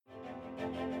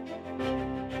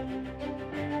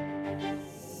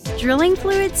Drilling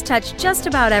fluids touch just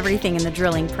about everything in the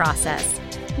drilling process.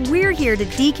 We're here to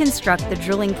deconstruct the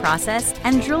drilling process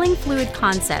and drilling fluid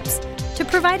concepts to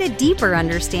provide a deeper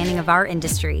understanding of our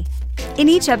industry. In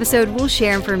each episode, we'll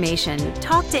share information,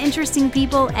 talk to interesting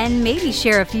people, and maybe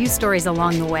share a few stories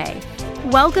along the way.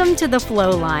 Welcome to The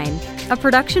Flow Line, a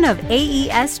production of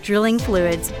AES Drilling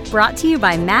Fluids, brought to you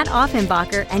by Matt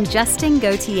Offenbacher and Justin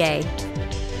Gauthier.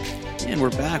 And we're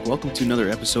back. Welcome to another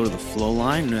episode of The Flow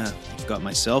Line. We've got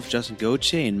myself, Justin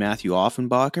Gauthier, and Matthew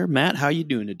Offenbacher. Matt, how you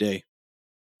doing today?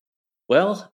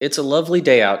 Well, it's a lovely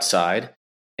day outside,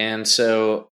 and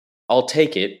so I'll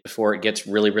take it before it gets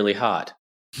really, really hot.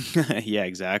 Yeah,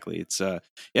 exactly. It's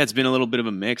been a little bit of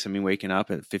a mix. I mean, waking up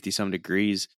at 50-some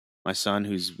degrees. My son,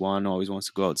 who's one, always wants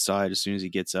to go outside as soon as he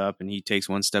gets up, and he takes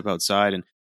one step outside, and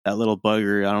that little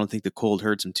bugger, I don't think the cold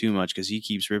hurts him too much because he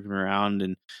keeps ripping around,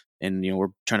 and we're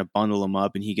trying to bundle him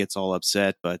up, and he gets all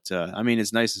upset. But I mean,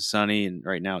 it's nice and sunny, and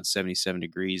right now it's 77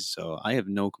 degrees, so I have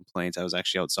no complaints. I was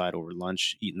actually outside over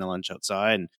lunch, eating the lunch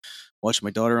outside, and watching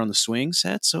my daughter on the swing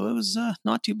set, so it was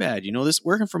not too bad. This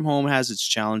working from home has its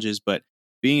challenges, but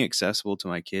being accessible to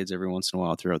my kids every once in a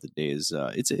while throughout the day is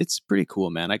it's pretty cool,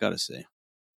 man. I gotta say.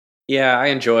 Yeah, I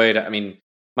enjoyed. I mean,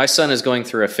 my son is going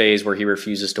through a phase where he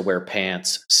refuses to wear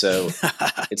pants, so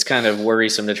it's kind of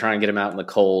worrisome to try and get him out in the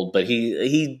cold. But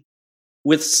he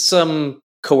with some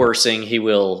coercing, he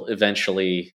will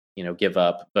eventually, give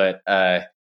up. But what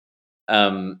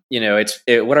I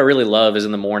really love is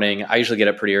in the morning. I usually get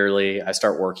up pretty early. I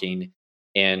start working,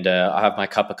 and I'll have my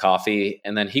cup of coffee,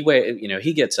 and then he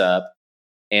gets up,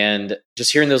 and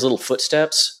just hearing those little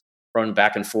footsteps run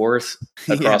back and forth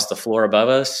across the floor above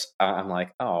us, I'm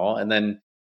like, oh. And then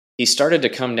he started to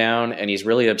come down, and he's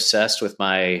really obsessed with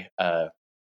my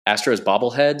Astros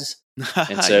bobbleheads.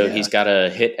 And so he's got to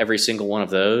hit every single one of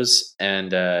those.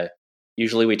 And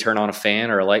usually we turn on a fan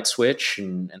or a light switch,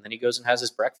 and then he goes and has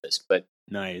his breakfast. But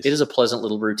nice. It is a pleasant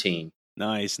little routine.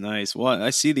 Nice. Well,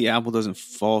 I see the apple doesn't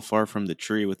fall far from the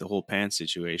tree with the whole pants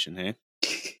situation, hey?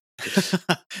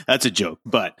 That's a joke,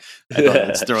 but I thought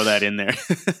let's throw that in there.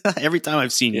 Every time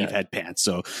I've seen you've had pants,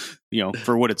 so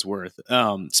for what it's worth.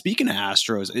 Speaking of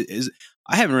Astros,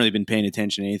 I haven't really been paying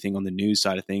attention to anything on the news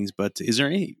side of things, but is there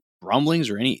any rumblings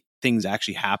or any things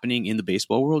actually happening in the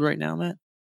baseball world right now, Matt?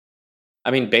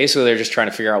 I mean, basically, they're just trying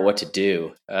to figure out what to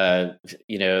do.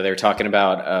 They're talking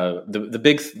about the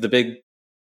big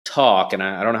talk, and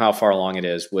I don't know how far along it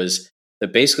is. Was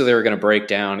that basically they were going to break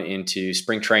down into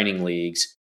spring training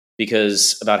leagues,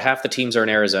 because about half the teams are in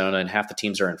Arizona and half the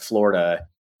teams are in Florida,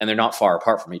 and they're not far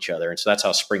apart from each other. And so that's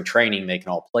how spring training, they can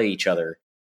all play each other.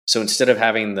 So instead of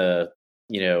having the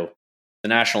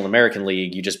National American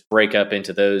League, you just break up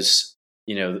into those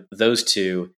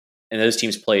two, and those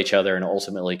teams play each other and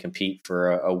ultimately compete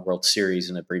for a World Series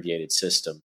in an abbreviated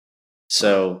system.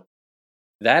 So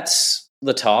that's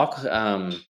the talk.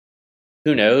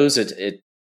 Who knows? It's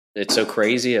so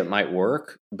crazy. It might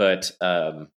work, but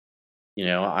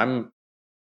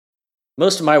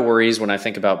most of my worries when I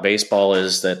think about baseball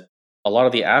is that a lot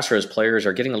of the Astros players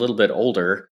are getting a little bit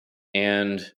older,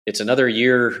 and it's another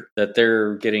year that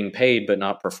they're getting paid but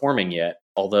not performing yet.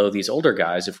 Although these older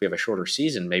guys, if we have a shorter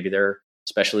season, maybe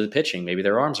especially the pitching, maybe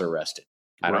their arms are rested.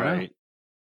 I don't know.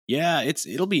 Yeah,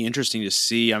 it'll be interesting to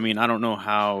see. I mean, I don't know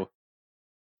how,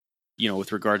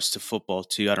 with regards to football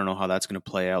too, I don't know how that's going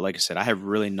to play out. Like I said, I have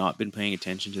really not been paying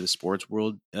attention to the sports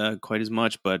world quite as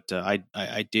much, but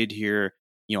I did hear,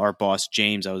 our boss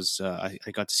James. I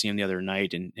got to see him the other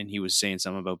night, and he was saying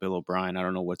something about Bill O'Brien. I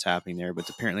don't know what's happening there, but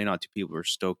apparently not too people are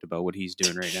stoked about what he's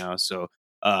doing right now. So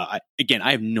I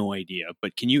have no idea.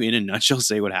 But can you, in a nutshell,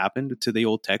 say what happened to the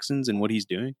old Texans and what he's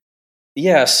doing?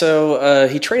 Yeah, so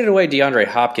he traded away DeAndre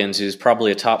Hopkins, who's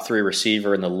probably a top 3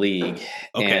 receiver in the league,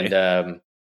 and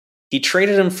he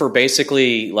traded him for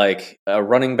basically like a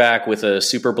running back with a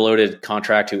super bloated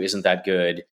contract who isn't that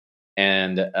good.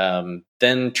 And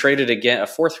then traded again a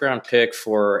 4th round pick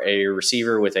for a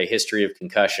receiver with a history of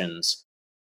concussions.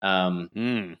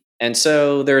 And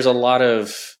so there's a lot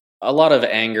of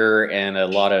anger and a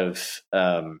lot of,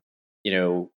 what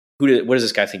does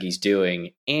this guy think he's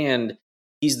doing? And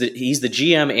he's the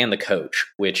GM and the coach,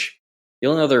 which the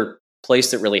only other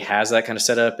place that really has that kind of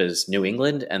setup is New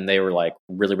England, and they were like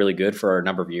really, really good for a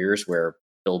number of years, where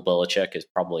Bill Belichick has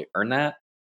probably earned that.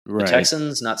 Right. The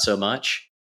Texans, not so much.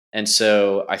 And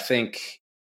so I think,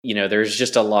 there's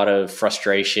just a lot of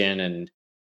frustration, and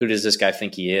who does this guy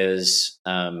think he is?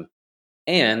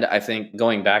 And I think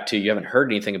going back to, you haven't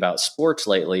heard anything about sports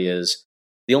lately, is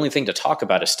the only thing to talk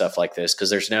about is stuff like this, because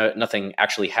there's nothing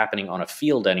actually happening on a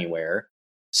field anywhere.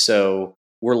 So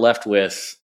we're left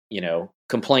with,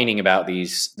 complaining about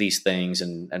these things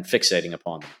and fixating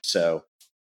upon them. So,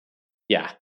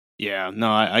 yeah. Yeah,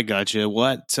 no, I got you.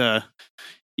 What?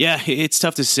 Yeah, it's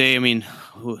tough to say. I mean,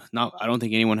 I don't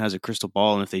think anyone has a crystal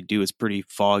ball, and if they do, it's pretty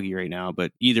foggy right now.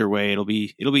 But either way, it'll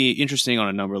be interesting on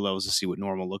a number of levels to see what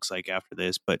normal looks like after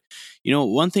this. But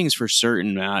one thing's for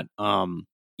certain, Matt.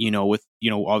 With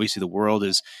obviously the world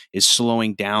is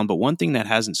slowing down, but one thing that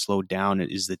hasn't slowed down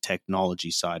is the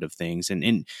technology side of things,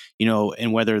 and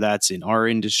whether that's in our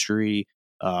industry.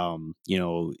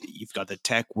 You've got the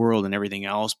tech world and everything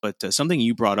else, but something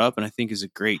you brought up, and I think is a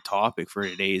great topic for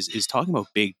today, is talking about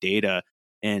big data,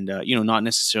 and not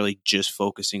necessarily just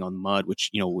focusing on mud, which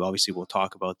we obviously will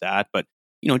talk about that, but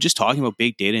just talking about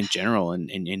big data in general,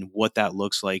 and what that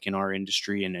looks like in our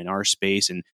industry and in our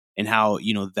space, and how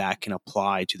that can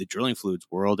apply to the drilling fluids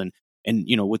world, and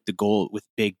with the goal with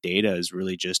big data is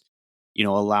really just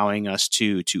allowing us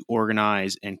to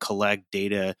organize and collect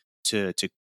data to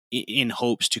in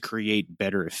hopes to create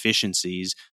better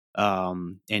efficiencies,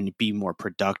 and be more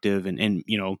productive, and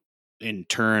in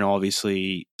turn,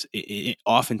 obviously,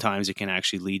 oftentimes it can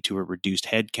actually lead to a reduced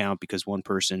head count, because one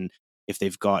person, if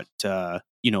they've got the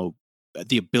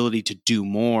ability to do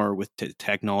more with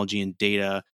technology and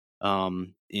data,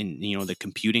 in the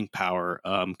computing power,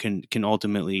 can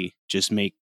ultimately just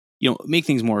make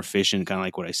things more efficient, kind of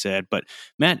like what I said. But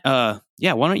Matt, why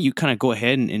don't you kind of go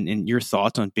ahead and your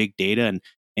thoughts on big data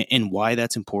and why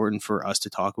that's important for us to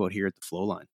talk about here at the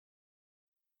Flowline?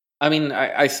 I mean,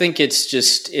 I think it's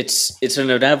an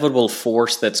inevitable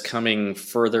force that's coming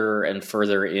further and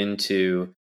further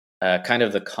into kind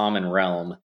of the common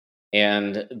realm.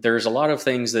 And there's a lot of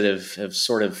things that have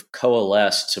sort of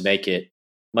coalesced to make it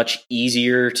much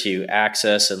easier to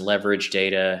access and leverage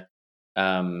data.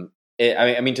 I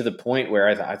mean, to the point where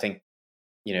I think,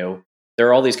 there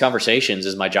are all these conversations,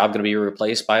 is my job going to be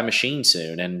replaced by a machine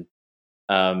soon? And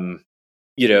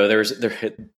there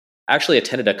actually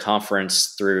attended a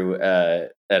conference through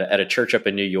at a church up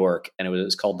in New York, and it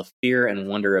was called The Fear and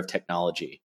Wonder of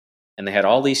Technology. And they had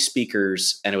all these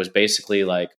speakers, and it was basically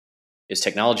like, is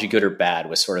technology good or bad,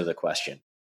 was sort of the question.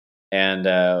 And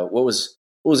what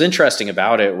was interesting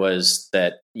about it was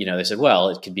that, they said, well,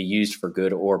 it could be used for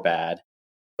good or bad,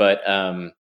 but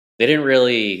they didn't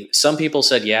really, some people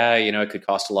said, yeah, it could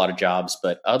cost a lot of jobs,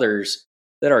 but others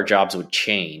that our jobs would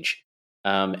change.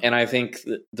 And I think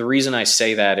the reason I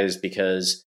say that is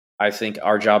because I think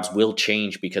our jobs will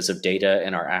change because of data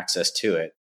and our access to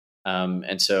it.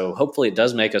 And so hopefully it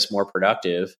does make us more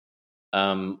productive.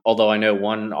 Although I know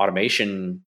one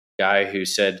automation guy who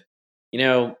said,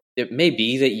 it may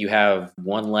be that you have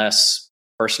one less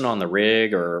person on the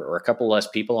rig or a couple less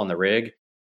people on the rig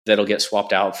that'll get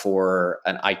swapped out for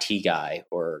an IT guy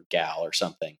or gal or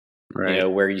something, right?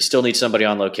 Where you still need somebody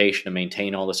on location to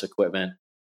maintain all this equipment.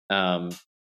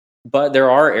 But there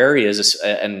are areas,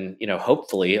 and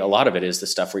hopefully a lot of it is the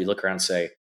stuff where you look around and say,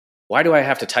 why do I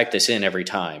have to type this in every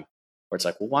time? Or it's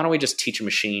like, well, why don't we just teach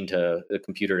the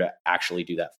computer to actually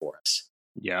do that for us?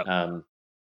 Yeah.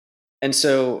 And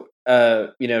so,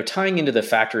 tying into the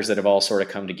factors that have all sort of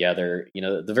come together,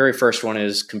 the very first one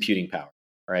is computing power,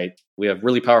 right? We have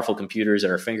really powerful computers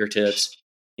at our fingertips.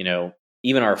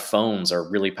 Even our phones are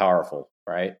really powerful,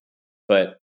 right?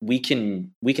 But we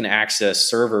can access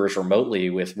servers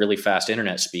remotely with really fast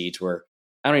internet speeds where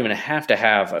I don't even have to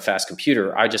have a fast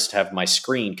computer. I just have my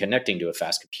screen connecting to a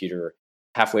fast computer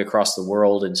halfway across the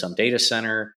world in some data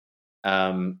center.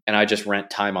 And I just rent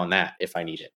time on that if I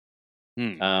need it.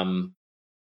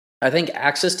 I think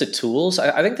access to tools,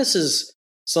 I think this is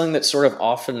something that's sort of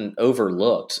often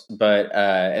overlooked, but,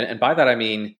 and by that, I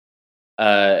mean,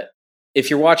 if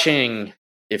you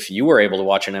were able to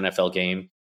watch an NFL game,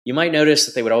 you might notice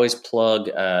that they would always plug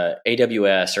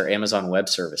AWS or Amazon Web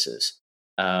Services.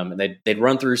 They'd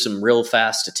run through some real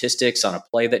fast statistics on a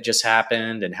play that just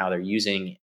happened and how they're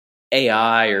using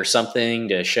AI or something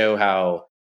to show how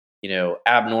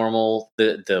abnormal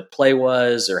the play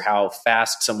was, or how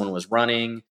fast someone was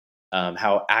running,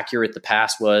 how accurate the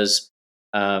pass was,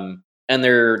 and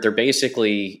they're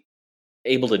basically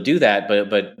able to do that.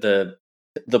 But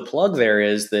the plug there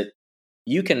is that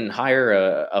you can hire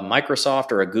a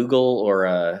Microsoft or a Google or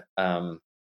an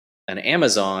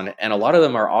Amazon, and a lot of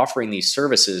them are offering these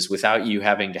services without you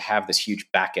having to have this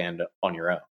huge back end on your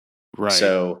own. Right.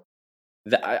 So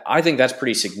I think that's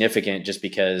pretty significant, just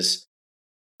because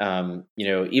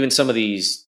even some of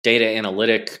these data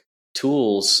analytic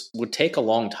tools would take a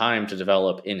long time to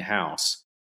develop in-house,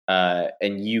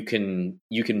 and you can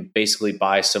basically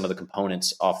buy some of the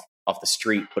components off the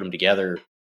street, put them together,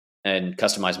 and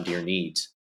customize them to your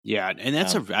needs. Yeah, and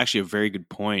that's actually a very good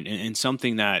point, and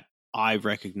something that I've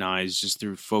recognized just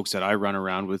through folks that I run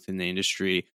around with in the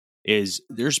industry is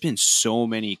there's been so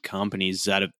many companies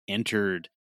that have entered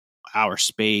our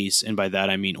space, and by that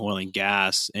I mean oil and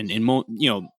gas, and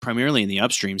primarily in the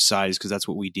upstream side, is because that's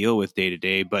what we deal with day to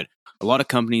day. But a lot of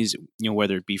companies,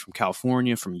 whether it be from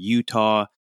California, from Utah,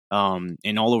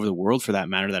 and all over the world for that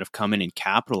matter, that have come in and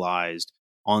capitalized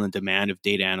on the demand of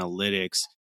data analytics.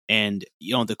 And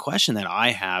the question that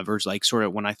I have, or is like sort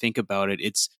of when I think about it,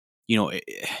 it's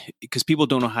because people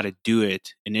don't know how to do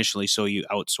it initially, so you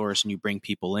outsource and you bring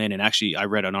people in. And actually, I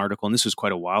read an article, and this was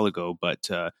quite a while ago, but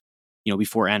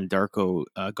before Anadarko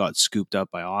got scooped up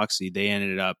by Oxy, they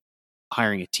ended up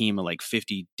hiring a team of like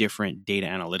 50 different data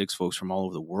analytics folks from all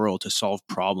over the world to solve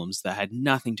problems that had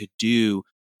nothing to do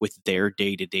with their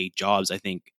day-to-day jobs. I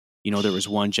think, there was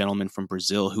one gentleman from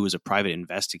Brazil who was a private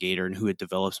investigator and who had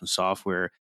developed some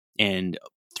software, and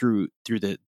through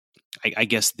the I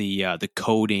guess the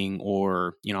coding,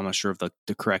 or I'm not sure of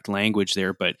the correct language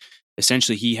there, but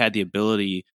essentially he had the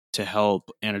ability to help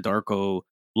Anadarko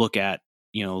look at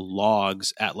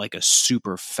logs at like a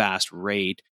super fast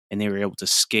rate, and they were able to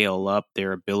scale up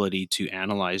their ability to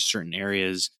analyze certain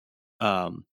areas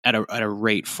at a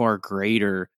rate far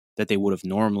greater that they would have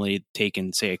normally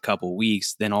taken, say, a couple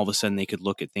weeks. Then all of a sudden they could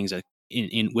look at things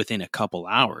in within a couple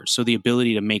hours. So the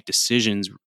ability to make decisions,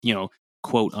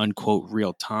 quote unquote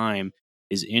real time,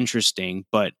 is interesting.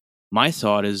 But my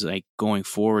thought is, like, going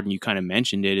forward, and you kind of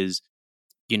mentioned it, is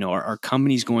are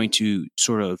companies going to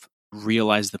sort of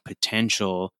realize the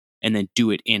potential and then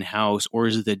do it in-house, or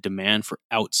is it the demand for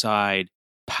outside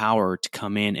power to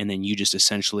come in and then you just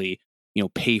essentially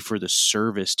pay for the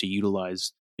service to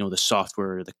utilize the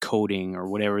software or the coding or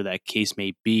whatever that case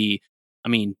may be? I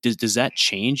mean, does that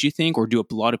change, you think, or do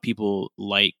a lot of people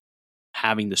like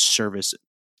having the service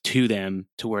to them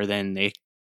to where then they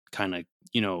kind of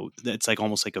it's like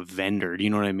almost like a vendor? Do you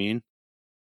know what I mean?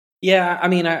 Yeah, I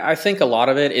mean, I think a lot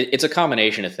of it's a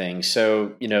combination of things.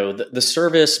 So, the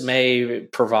service may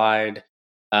provide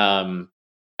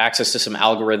access to some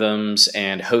algorithms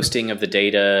and hosting of the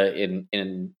data in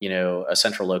a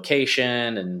central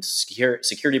location, and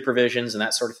security provisions and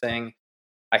that sort of thing.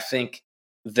 I think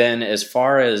then, as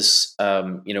far as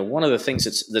one of the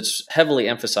things that's heavily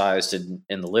emphasized in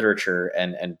the literature,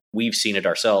 and we've seen it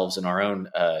ourselves in our own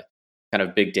kind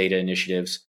of big data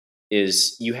initiatives,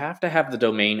 is you have to have the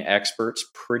domain experts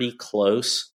pretty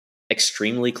close,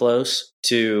 extremely close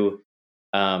to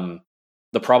the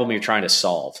problem you're trying to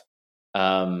solve.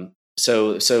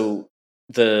 So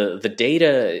the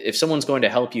data, if someone's going to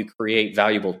help you create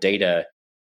valuable data,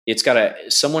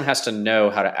 someone has to know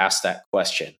how to ask that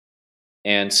question.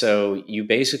 And so you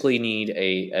basically need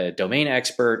a domain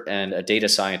expert and a data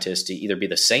scientist to either be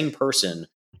the same person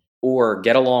or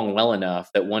get along well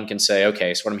enough that one can say,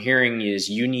 okay, so what I'm hearing is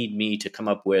you need me to come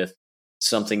up with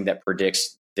something that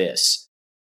predicts this,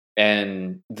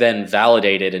 and then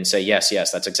validate it and say, yes,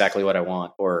 that's exactly what I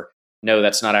want, or no,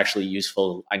 that's not actually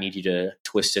useful, I need you to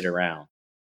twist it around.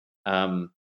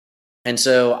 And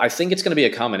so I think it's going to be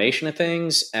a combination of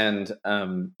things. And,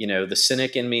 the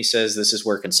cynic in me says this is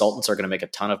where consultants are going to make a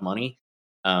ton of money.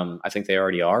 I think they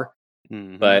already are.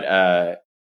 Mm-hmm. But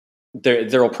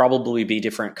there will probably be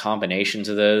different combinations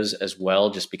of those as well,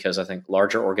 just because I think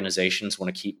larger organizations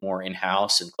want to keep more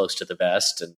in-house and close to the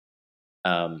best.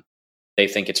 And they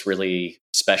think it's really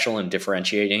special and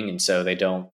differentiating. And so they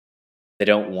don't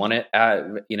want it,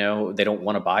 they don't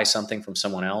want to buy something from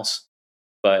someone else.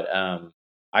 But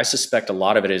I suspect a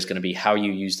lot of it is going to be how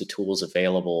you use the tools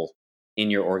available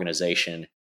in your organization,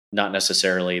 not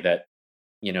necessarily that,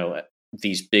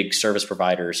 these big service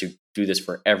providers who do this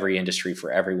for every industry,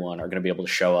 for everyone, are going to be able to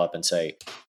show up and say,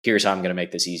 here's how I'm going to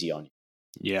make this easy on you.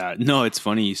 Yeah, no, it's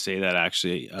funny you say that,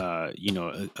 actually. A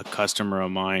customer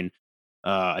of mine,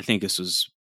 I think this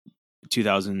was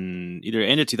either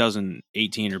end of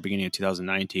 2018 or beginning of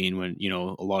 2019, when,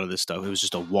 a lot of this stuff, it was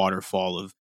just a waterfall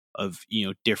of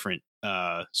different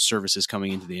services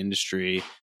coming into the industry.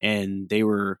 And they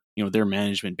were, their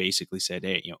management basically said,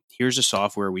 hey, here's a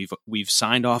software, we've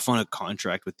signed off on a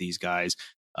contract with these guys,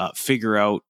 figure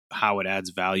out how it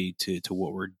adds value to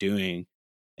what we're doing.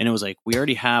 And it was like, we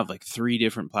already have like 3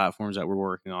 different platforms that we're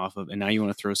working off of, and now you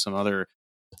want to throw some other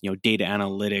data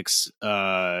analytics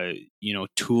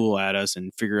tool at us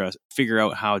and figure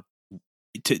out how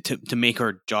to make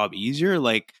our job easier.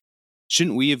 Like,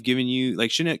 shouldn't we have given you,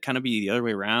 like, shouldn't it kind of be the other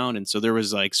way around? And so there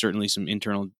was like certainly some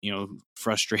internal,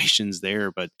 frustrations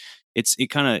there, but it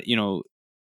kind of,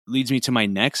 leads me to my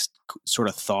next sort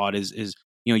of thought is,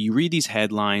 you read these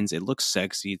headlines, it looks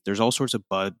sexy. There's all sorts of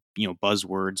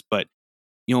buzzwords, but,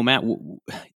 Matt,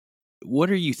 what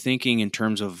are you thinking in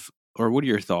terms of, or what are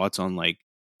your thoughts on, like,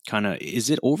 kind of, is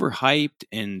it overhyped?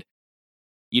 And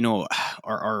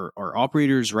are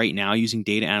operators right now using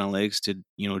data analytics to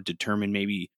determine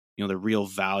maybe the real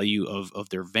value of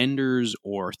their vendors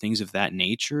or things of that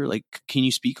nature? Like, can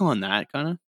you speak on that kind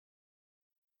of?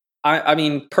 I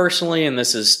mean, personally, and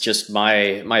this is just my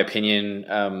opinion.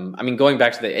 I mean, going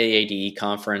back to the AADE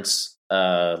conference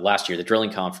last year, the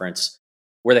drilling conference,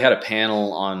 where they had a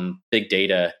panel on big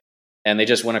data, and they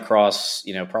just went across,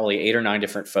 probably 8 or 9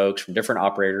 different folks from different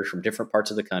operators from different parts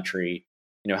of the country.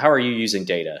 How are you using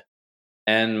data?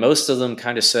 And most of them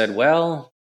kind of said,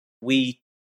 well,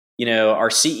 our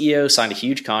CEO signed a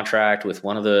huge contract with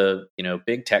one of the,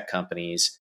 big tech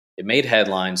companies. It made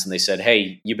headlines, and they said,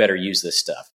 hey, you better use this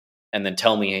stuff and then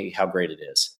tell me how great it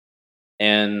is.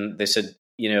 And they said,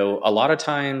 a lot of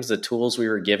times the tools we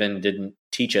were given didn't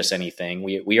teach us anything.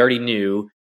 We already knew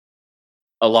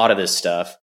a lot of this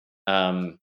stuff,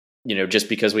 just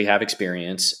because we have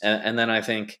experience. And then I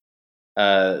think,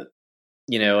 another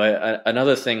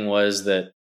thing was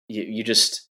that you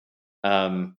just,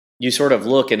 you sort of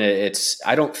look, and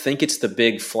I don't think it's the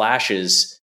big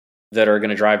flashes that are going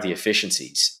to drive the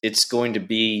efficiencies. It's going to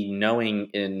be knowing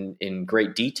in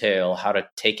great detail how to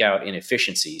take out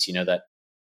inefficiencies, that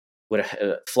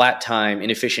flat time,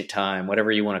 inefficient time,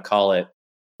 whatever you want to call it,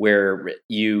 where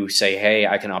you say, hey,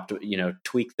 I can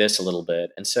tweak this a little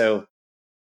bit. And so,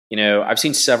 I've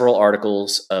seen several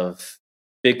articles of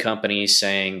big companies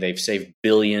saying they've saved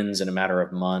billions in a matter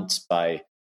of months by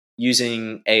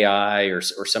using AI or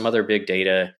some other big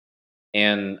data.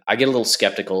 And I get a little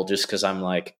skeptical just because I'm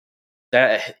like,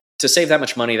 that to save that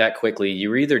much money that quickly, you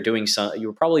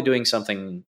were probably doing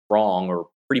something wrong or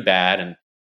pretty bad. And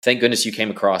thank goodness you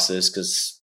came across this,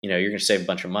 because, you're going to save a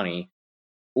bunch of money.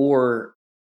 Or,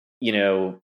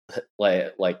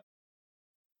 like,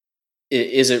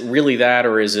 is it really that,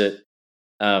 or is it,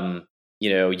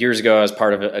 years ago I was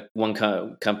part of one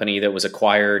company that was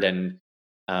acquired, and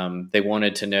they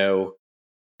wanted to know,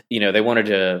 they wanted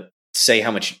to say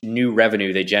how much new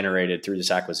revenue they generated through this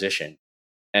acquisition.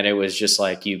 And it was just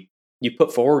like, you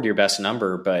put forward your best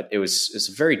number, but it's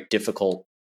very difficult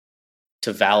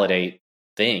to validate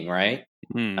thing, right?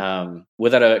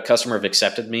 Would that a customer have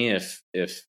accepted me if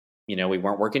we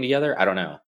weren't working together? I don't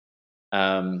know.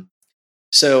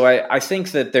 So I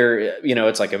think that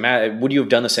it's like, would you have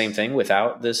done the same thing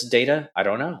without this data? I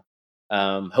don't know.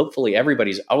 Hopefully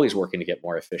everybody's always working to get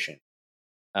more efficient.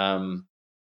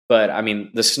 But I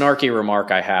mean, the snarky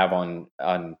remark I have on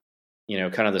kind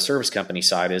of the service company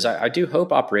side is I do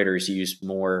hope operators use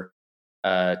more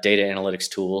data analytics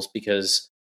tools, because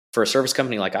for a service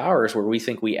company like ours, where we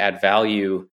think we add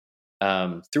value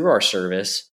through our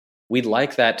service, we'd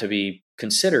like that to be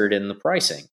considered in the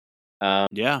pricing.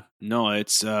 Yeah, no,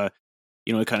 it's, it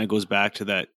kind of goes back to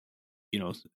that,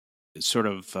 sort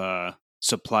of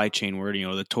supply chain word,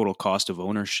 the total cost of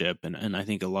ownership. And I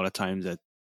think a lot of times that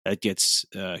gets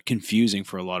confusing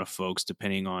for a lot of folks,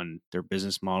 depending on their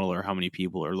business model or how many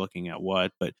people are looking at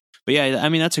what. But yeah, I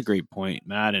mean, that's a great point,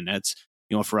 Matt. And that's,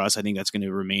 for us, I think that's going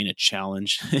to remain a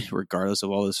challenge regardless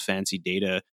of all this fancy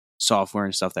data software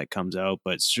and stuff that comes out,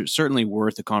 but certainly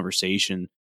worth a conversation.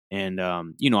 And,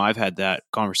 I've had that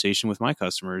conversation with my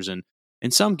customers, and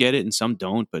some get it and some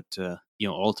don't, but,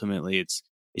 ultimately it's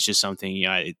just something,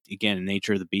 again, the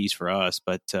nature of the beast for us,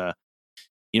 but,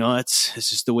 it's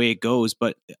just the way it goes.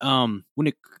 But when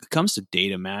it comes to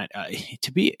data, Matt,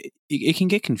 it can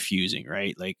get confusing,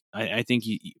 right? Like, I think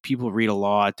people read a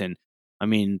lot, and I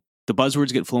mean, the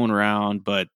buzzwords get flown around,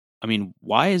 but I mean,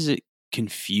 why is it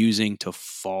confusing to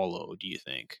follow, do you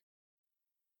think?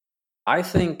 I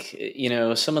think,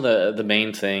 some of the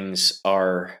main things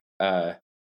are,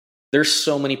 there's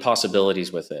so many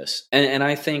possibilities with this. And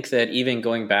I think that even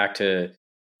going back to,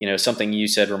 something you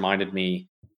said reminded me,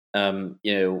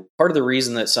 part of the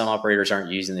reason that some operators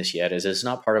aren't using this yet is it's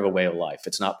not part of a way of life.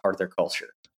 It's not part of their culture,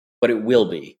 but it will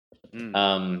be.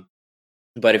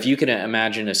 But if you can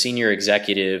imagine a senior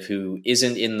executive who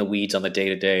isn't in the weeds on the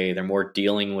day-to-day, they're more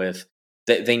dealing with,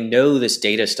 they know this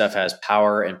data stuff has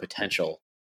power and potential,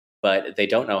 but they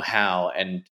don't know how.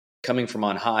 And coming from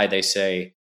on high, they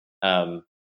say,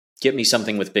 get me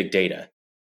something with big data.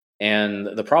 And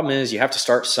the problem is you have to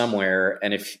start somewhere.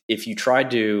 And if you try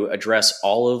to address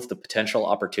all of the potential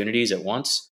opportunities at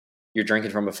once, you're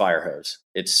drinking from a fire hose.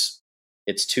 It's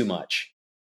too much.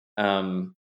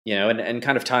 And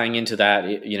kind of tying into that,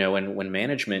 when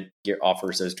management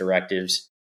offers those directives,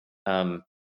 I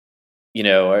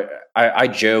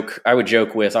would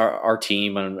joke with our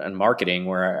team and marketing,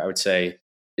 where I would say,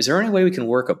 is there any way we can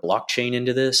work a blockchain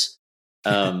into this?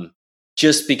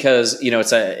 Just because,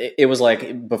 it was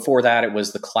like before that it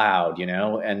was the cloud,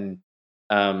 and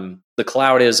The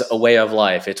cloud is a way of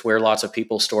life. It's where lots of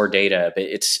people store data, but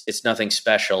it's nothing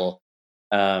special.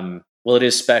 Well, it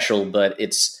is special, but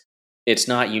it's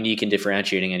not unique and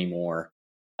differentiating anymore.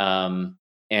 And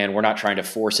we're not trying to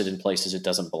force it in places it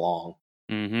doesn't belong.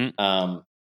 Mm-hmm.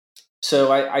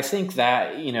 So I think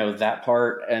that, that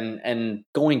part, and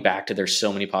going back to, there's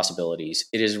so many possibilities.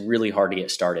 It is really hard to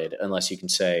get started unless you can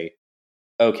say,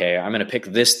 okay, I'm going to pick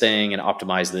this thing and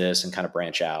optimize this and kind of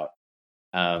branch out.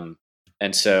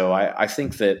 And so I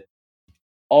think that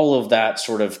all of that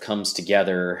sort of comes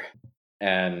together,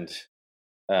 and,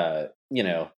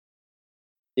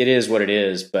 it is what it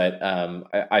is. But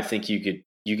I think you could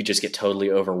just get totally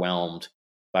overwhelmed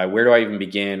by, where do I even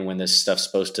begin when this stuff's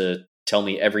supposed to tell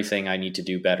me everything I need to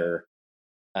do better.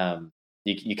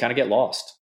 You kind of get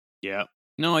lost. Yeah,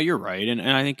 no, you're right. And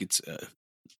I think it's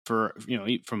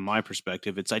from my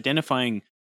perspective, it's identifying,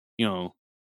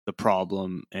 the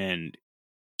problem, and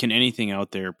can anything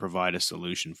out there provide a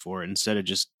solution for it, instead of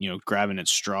just, grabbing at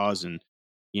straws and,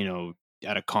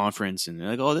 at a conference and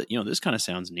like, oh, this kind of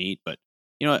sounds neat, but,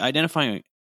 identifying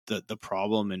the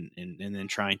problem and then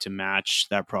trying to match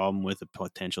that problem with a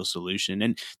potential solution.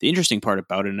 And the interesting part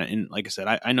about it, and like I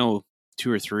said, I know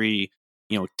 2 or 3,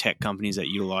 tech companies that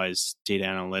utilize data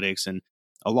analytics, and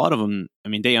a lot of them, I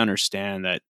mean, they understand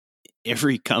that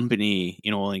every company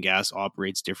in oil and gas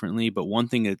operates differently. But one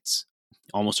thing that's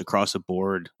almost across the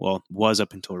board, well, was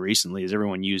up until recently, is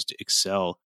everyone used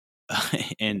Excel.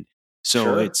 And so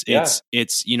Sure, it's,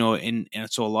 and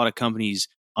so a lot of companies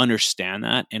understand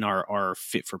that and are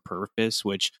fit for purpose,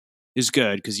 which is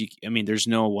good, because there's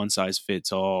no one size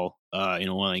fits all in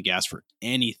oil and gas for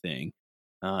anything.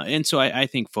 And so I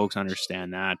think folks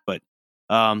understand that. But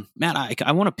Matt,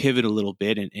 I want to pivot a little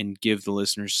bit and give the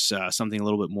listeners something a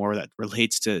little bit more that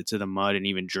relates to the mud and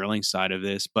even drilling side of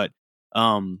this. But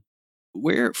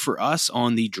where, for us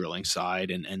on the drilling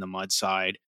side and the mud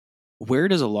side, where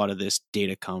does a lot of this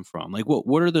data come from? Like,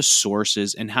 what are the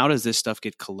sources, and how does this stuff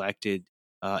get collected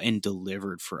and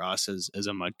delivered for us as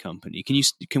a mud company?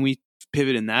 Can we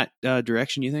pivot in that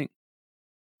direction, you think?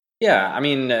 Yeah,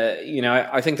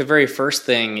 I think the very first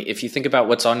thing, if you think about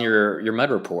what's on your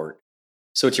mud report,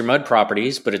 so it's your mud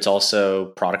properties, but it's also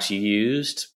products you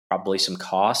used, probably some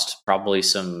cost, probably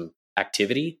some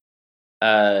activity,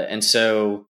 and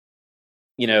so,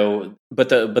 but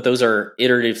those are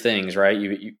iterative things,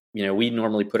 right? We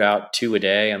normally put out 2 a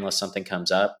day unless something comes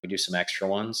up. We do some extra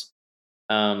ones,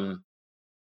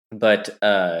 but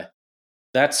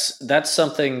that's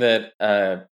something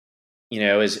that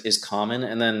is common.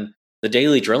 And then the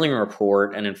daily drilling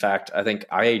report, and in fact, I think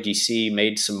IADC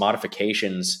made some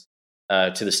modifications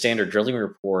to the standard drilling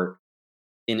report,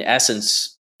 in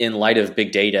essence, in light of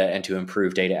big data and to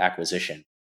improve data acquisition,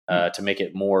 to make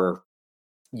it more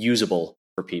usable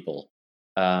for people.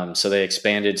 So they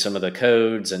expanded some of the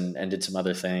codes and did some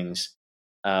other things.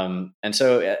 And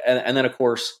then, of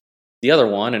course, the other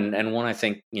one, and one I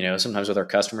think, sometimes with our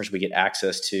customers we get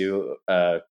access to,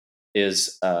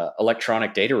 is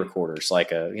electronic data recorders, like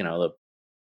the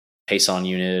Pason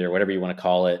unit or whatever you want to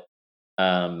call it.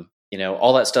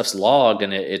 All that stuff's logged,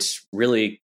 and it's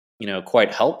really,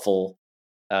 quite helpful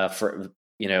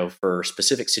for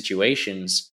specific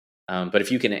situations. But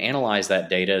if you can analyze that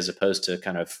data as opposed to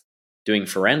kind of doing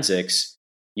forensics,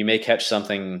 you may catch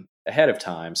something ahead of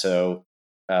time. So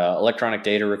electronic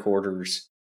data recorders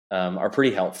are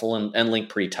pretty helpful and link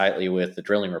pretty tightly with the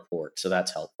drilling report. So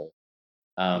that's helpful.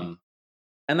 And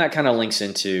that kind of links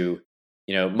into,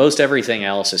 most everything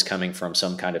else is coming from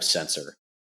some kind of sensor.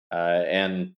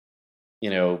 And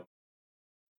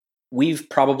we've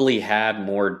probably had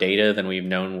more data than we've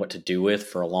known what to do with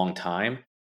for a long time.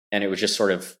 And it was just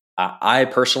sort of, I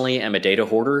personally am a data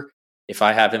hoarder. If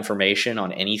I have information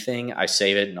on anything, I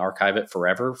save it and archive it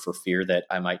forever for fear that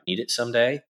I might need it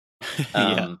someday.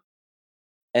 Yeah.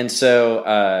 And so,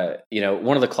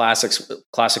 one of the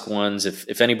classic ones,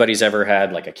 if anybody's ever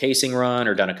had like a casing run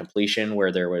or done a completion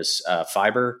where there was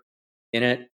fiber in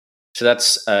it. So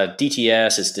that's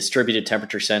DTS, is distributed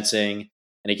temperature sensing,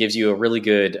 and it gives you a really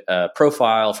good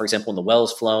profile. For example, when the well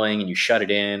is flowing and you shut it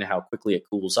in, how quickly it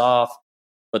cools off.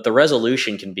 But the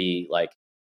resolution can be like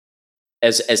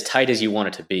as tight as you want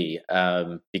it to be,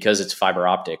 because it's fiber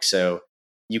optic. So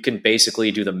you can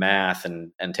basically do the math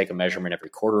and take a measurement every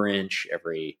 1/4 inch,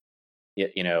 every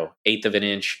 1/8 of an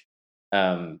inch,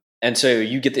 and so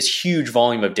you get this huge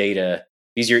volume of data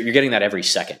because you're getting that every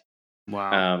second.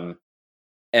 Wow.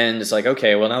 And it's like,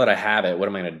 okay, well, now that I have it, what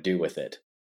am I going to do with it?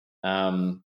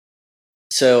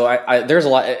 So I there's a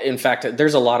lot. In fact,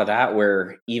 there's a lot of that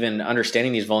where even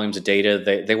understanding these volumes of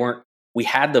data, they weren't. We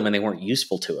had them and they weren't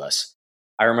useful to us.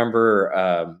 I remember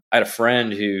I had a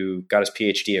friend who got his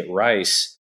PhD at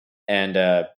Rice, and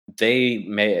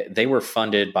they were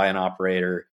funded by an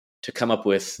operator to come up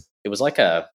with, it was like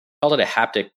called it a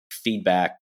haptic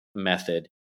feedback method,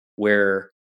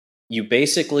 where you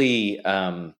basically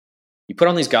you put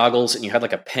on these goggles and you had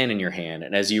like a pen in your hand,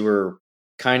 and as you were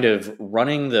kind of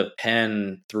running the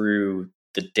pen through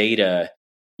the data,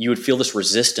 you would feel this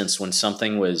resistance when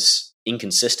something was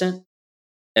inconsistent,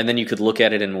 and then you could look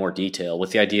at it in more detail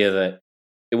with the idea that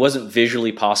it wasn't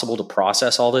visually possible to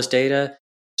process all this data.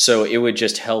 So it would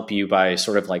just help you by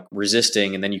sort of like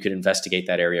resisting, and then you could investigate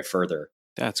that area further.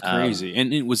 That's crazy.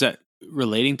 And was that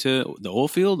relating to the oil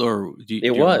field, or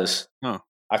it was? Huh.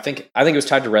 I think it was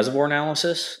tied to reservoir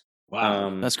analysis.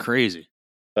 Wow, that's crazy.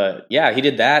 But yeah, he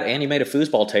did that, and he made a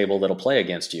foosball table that'll play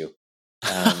against you.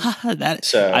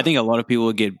 So I think a lot of people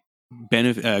would get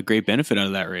great benefit out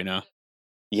of that right now.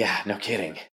 Yeah, no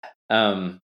kidding.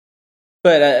 But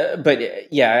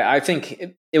yeah, I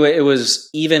think it was,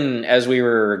 even as we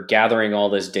were gathering all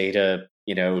this data,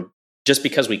 just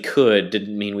because we could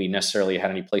didn't mean we necessarily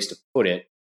had any place to put it.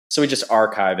 So we just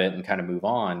archive it and kind of move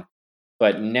on.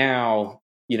 But now,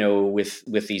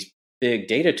 with these big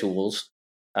data tools,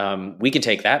 we can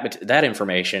take that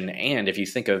information, and if you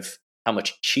think of how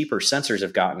much cheaper sensors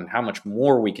have gotten, how much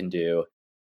more we can do,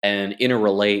 and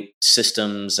interrelate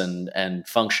systems and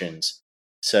functions.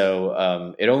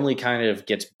 So it only kind of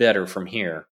gets better from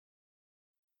here.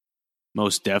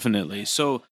 Most definitely.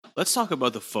 So let's talk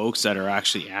about the folks that are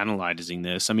actually analyzing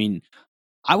this. I mean,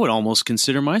 I would almost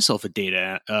consider myself a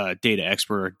data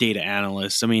expert or data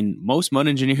analyst. I mean, most mud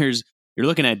engineers, you're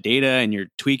looking at data and you're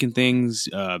tweaking things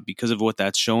because of what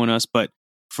that's showing us. But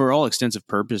for all extensive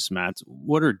purpose, Matt,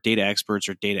 what are data experts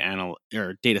or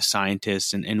data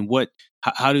scientists, and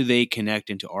how do they connect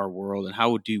into our world, and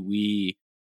how do we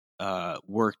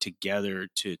work together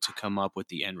to come up with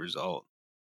the end result?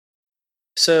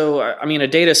 So, I mean, a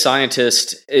data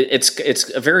scientist, it's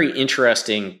a very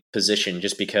interesting position,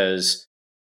 just because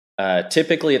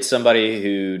typically it's somebody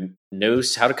who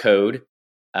knows how to code.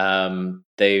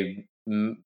 They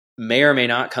may or may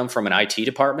not come from an IT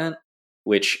department,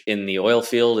 which in the oil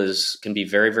field can be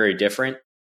very, very different.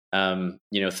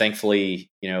 Thankfully,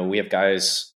 we have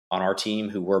guys on our team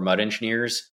who were mud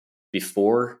engineers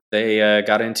before they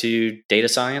got into data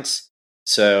science.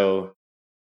 So,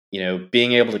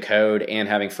 being able to code and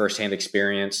having firsthand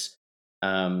experience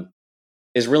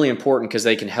is really important, because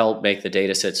they can help make the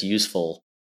data sets useful.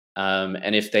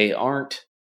 And if they aren't,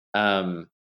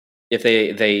 if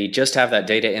they just have that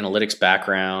data analytics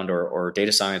background or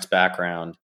data science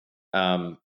background,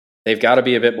 they've got to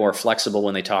be a bit more flexible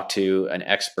when they talk to an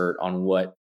expert on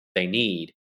what they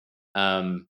need.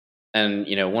 And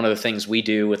one of the things we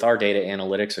do with our data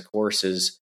analytics, of course,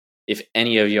 is if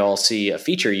any of y'all see a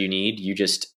feature you need, you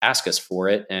just ask us for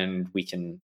it, and we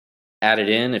can add it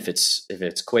in if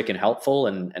it's quick and helpful,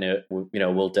 and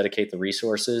we'll dedicate the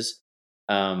resources.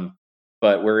 But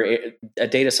a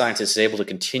data scientist is able to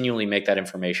continually make that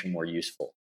information more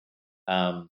useful.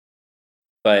 But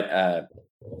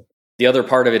the other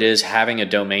part of it is having a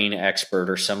domain expert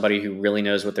or somebody who really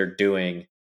knows what they're doing.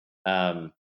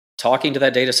 Talking to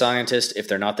that data scientist, if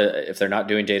they're not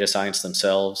doing data science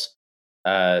themselves,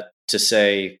 to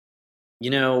say,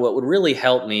 what would really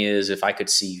help me is if I could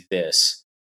see this.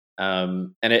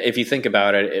 And if you think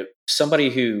about it, somebody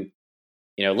who,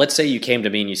 let's say you came to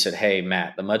me and you said, "Hey,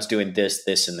 Matt, the mud's doing this,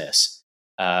 this, and this.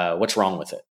 What's wrong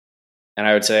with it?" And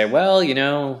I would say, "Well,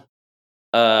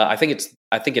 I think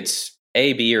it's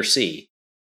A, B, or C.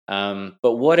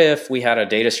 But what if we had a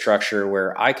data structure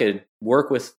where I could work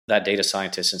with that data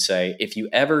scientist and say, if you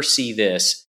ever see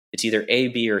this, it's either A,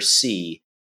 B, or C.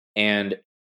 And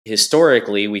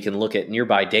historically, we can look at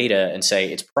nearby data and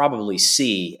say it's probably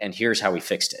C, and here's how we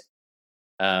fixed it."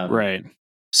 Right.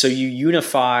 So you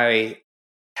unify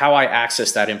how I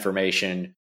access that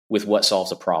information with what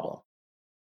solves a problem.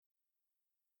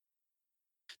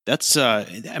 That's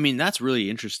that's really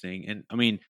interesting. And I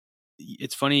mean,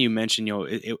 it's funny you mentioned,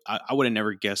 I would have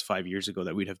never guessed 5 years ago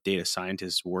that we'd have data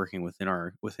scientists working within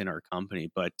our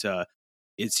company, but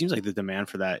it seems like the demand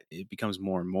for that, it becomes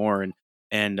more and more,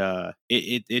 and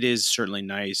it is certainly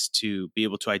nice to be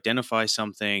able to identify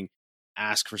something,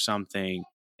 ask for something,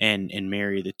 and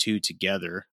marry the two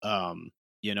together.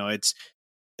 It's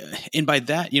and by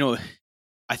that,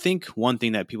 I think one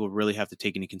thing that people really have to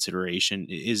take into consideration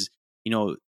is,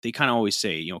 they kind of always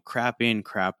say, crap in,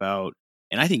 crap out.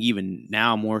 And I think even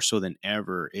now more so than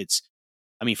ever,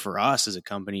 for us as a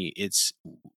company,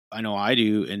 I know I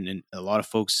do, and a lot of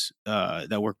folks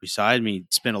that work beside me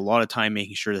spend a lot of time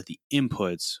making sure that the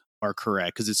inputs are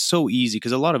correct, because it's so easy,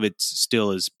 because a lot of it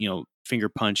still is, finger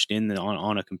punched in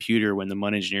on a computer when the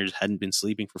mud engineers hadn't been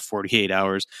sleeping for 48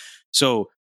 hours. So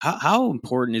how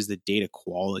important is the data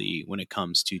quality when it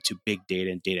comes to big data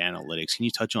and data analytics? Can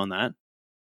you touch on that?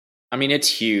 I mean, it's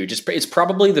huge. It's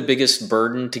probably the biggest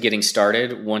burden to getting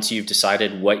started once you've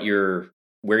decided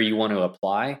where you want to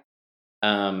apply.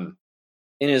 In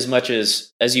as much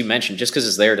as you mentioned, just because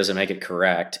it's there doesn't make it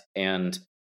correct. And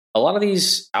a lot of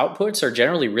these outputs are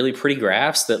generally really pretty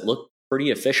graphs that look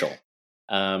pretty official.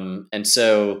 And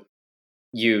so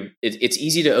it's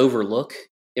easy to overlook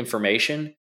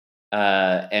information.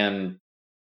 And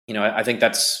I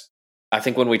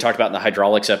think when we talked about in the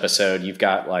hydraulics episode, you've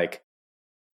got like,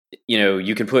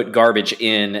 you can put garbage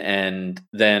in and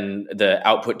then the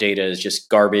output data is just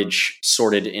garbage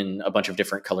sorted in a bunch of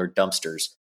different colored dumpsters.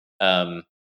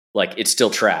 Like it's still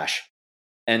trash.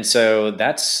 And so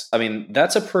that's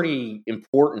a pretty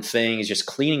important thing, is just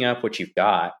cleaning up what you've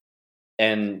got.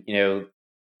 And,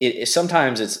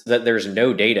 sometimes it's that there's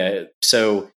no data.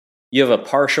 So you have a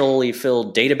partially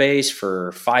filled database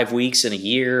for 5 weeks in a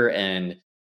year and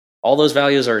all those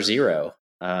values are zero.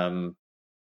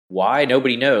 Why?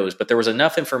 Nobody knows, but there was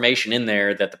enough information in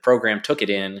there that the program took it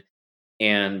in,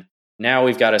 and now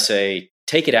we've got to say,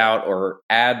 take it out or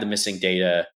add the missing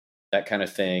data, that kind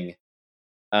of thing.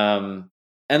 And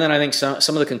then I think some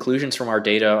of the conclusions from our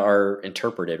data are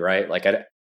interpreted, right? Like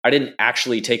I didn't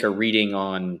actually take a reading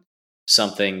on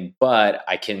something, but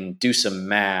I can do some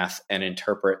math and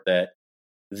interpret that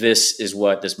this is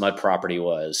what this mud property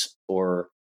was, or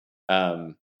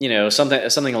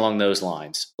something along those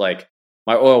lines. Like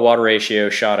my oil water ratio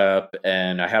shot up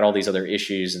and I had all these other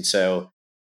issues. And so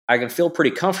I can feel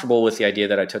pretty comfortable with the idea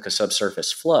that I took a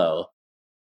subsurface flow,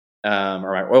 or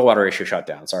my oil water ratio shot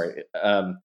down. Sorry.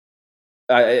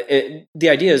 The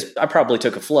idea is I probably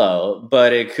took a flow,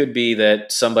 but it could be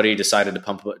that somebody decided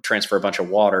to transfer a bunch of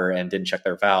water and didn't check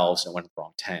their valves and went in the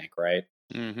wrong tank. Right.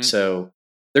 Mm-hmm. So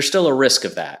there's still a risk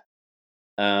of that.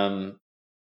 A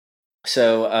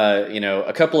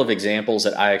couple of examples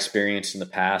that I experienced in the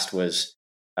past was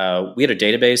we had a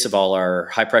database of all our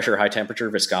high pressure, high temperature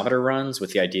viscometer runs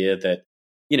with the idea that,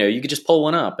 you could just pull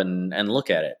one up and look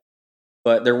at it.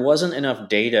 But there wasn't enough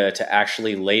data to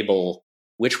actually label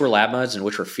which were lab muds and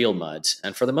which were field muds.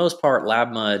 And for the most part,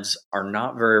 lab muds are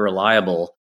not very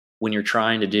reliable when you're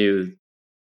trying to do,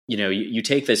 you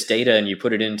take this data and you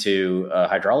put it into a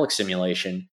hydraulic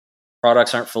simulation.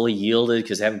 Products aren't fully yielded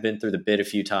because they haven't been through the bit a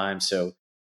few times. So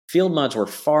field muds were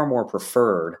far more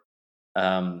preferred.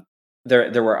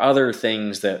 There were other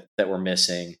things that were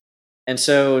missing. And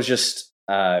so it was just,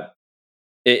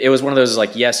 it was one of those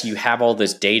like, yes, you have all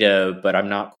this data, but I'm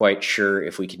not quite sure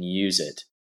if we can use it.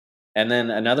 And then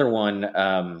another one,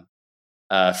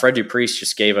 Fred Dupriest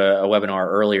just gave a webinar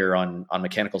earlier on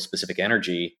mechanical specific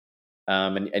energy.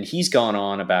 And he's gone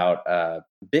on about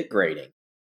bit grading.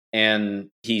 And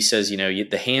he says,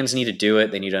 the hands need to do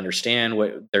it. They need to understand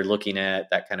what they're looking at,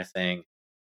 that kind of thing.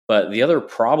 But the other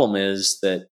problem is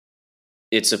that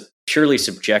it's a purely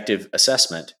subjective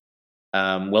assessment.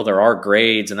 Well, there are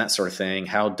grades and that sort of thing.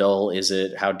 How dull is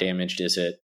it? How damaged is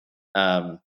it?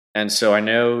 And so I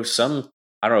know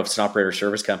I don't know if it's an operator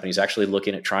service company, is actually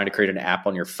looking at trying to create an app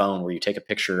on your phone where you take a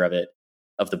picture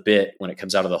of the bit when it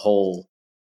comes out of the hole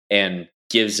and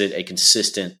gives it a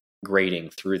consistent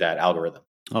grading through that algorithm.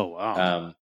 Oh,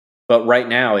 wow. But right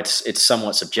now it's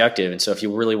somewhat subjective. And so if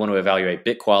you really want to evaluate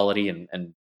bit quality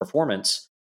and performance,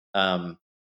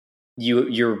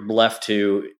 you're left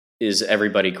to, is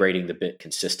everybody grading the bit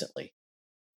consistently?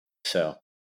 So,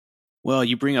 well,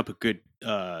 you bring up a good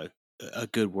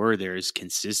word there, is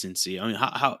consistency. I mean,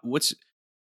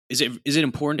 is it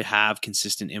important to have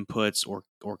consistent inputs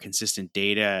or consistent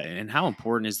data, and how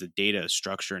important is the data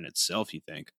structure in itself, you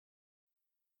think?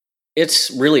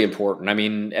 It's really important. I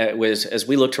mean, as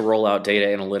we look to roll out data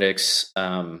analytics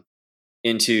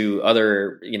into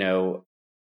other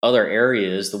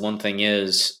areas, the one thing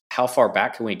is, how far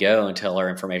back can we go until our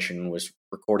information was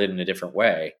recorded in a different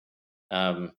way?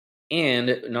 And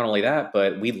not only that,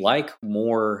 but we'd like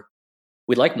more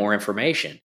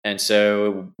information. And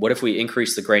so what if we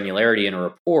increase the granularity in a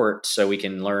report so we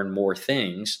can learn more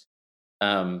things?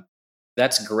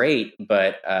 That's great,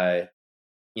 but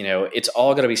it's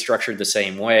all going to be structured the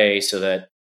same way so that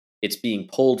it's being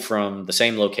pulled from the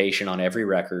same location on every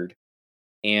record.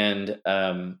 And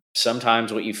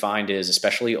sometimes what you find is,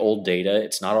 especially old data,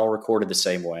 it's not all recorded the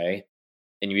same way.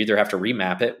 And you either have to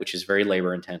remap it, which is very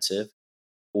labor intensive,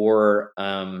 or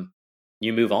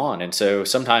you move on. And so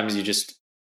sometimes you just,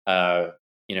 for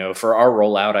our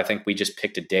rollout, I think we just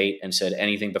picked a date and said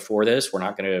anything before this, we're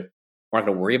not going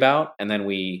to worry about. And then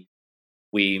we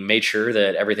we made sure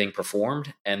that everything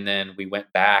performed, and then we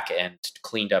went back and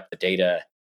cleaned up the data,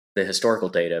 the historical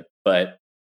data. But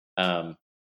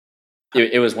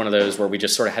it was one of those where we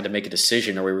just sort of had to make a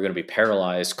decision, or we were going to be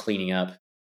paralyzed cleaning up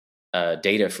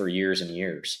data for years and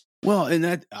years. Well, and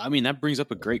that brings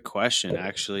up a great question,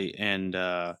 actually. And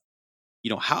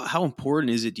how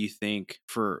important is it, do you think,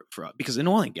 for because in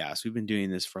oil and gas, we've been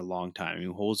doing this for a long time. I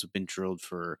mean, holes have been drilled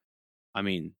for,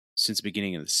 since the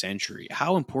beginning of the century.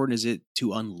 How important is it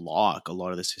to unlock a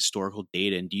lot of this historical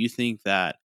data? And do you think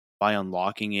that by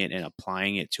unlocking it and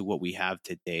applying it to what we have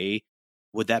today,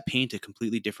 would that paint a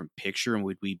completely different picture, and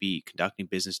would we be conducting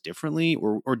business differently?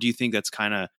 Or do you think that's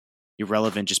kind of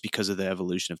irrelevant just because of the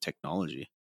evolution of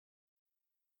technology?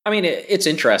 I mean, it's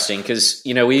interesting because,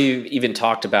 we even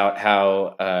talked about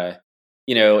how,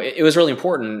 it was really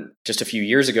important just a few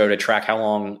years ago to track how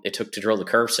long it took to drill the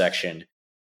curve section.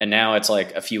 And now it's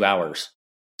like a few hours.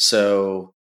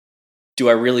 So do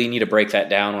I really need to break that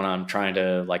down when I'm trying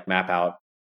to map out,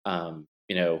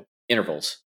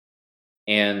 intervals?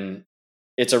 And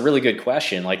it's a really good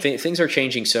question. Things are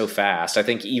changing so fast. I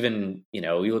think even, you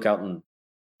look out in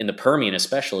the Permian,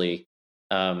 especially,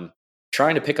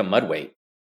 trying to pick a mud weight.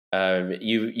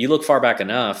 You look far back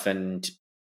enough and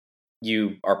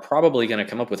you are probably going to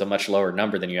come up with a much lower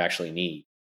number than you actually need.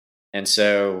 And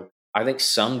so I think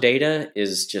some data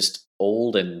is just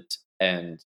old and I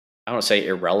don't want to say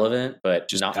irrelevant, but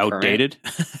just not outdated.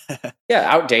 Yeah,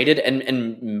 outdated.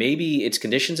 And maybe its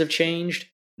conditions have changed,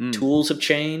 tools have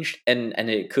changed, and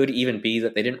it could even be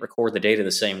that they didn't record the data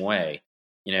the same way.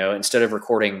 Instead of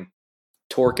recording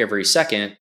torque every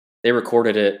second, they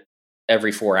recorded it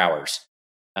every 4 hours.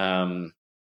 Does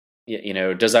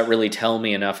that really tell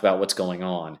me enough about what's going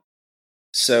on?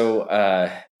 So,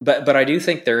 but I do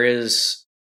think there is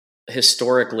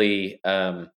historically,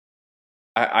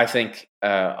 I think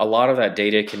a lot of that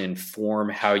data can inform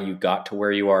how you got to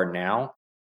where you are now,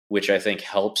 which I think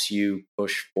helps you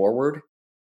push forward.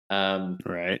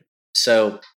 Right.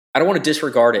 So I don't want to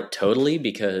disregard it totally,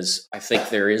 because I think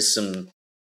there is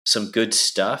some good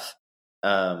stuff.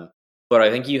 But I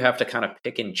think you have to kind of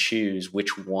pick and choose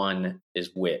which one is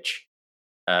which.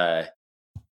 And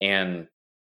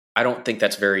I don't think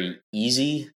that's very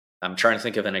easy. I'm trying to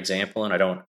think of an example, and I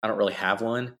don't really have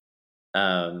one.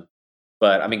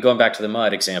 But going back to the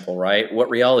mud example, right? What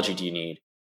rheology do you need?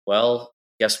 Well,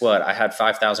 guess what? I had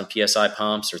 5,000 PSI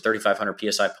pumps or 3,500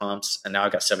 PSI pumps, and now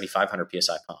I've got 7,500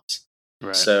 PSI pumps.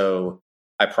 Right. So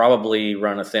I probably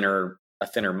run a thinner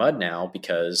mud now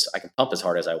because I can pump as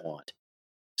hard as I want.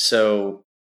 So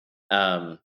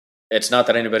it's not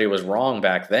that anybody was wrong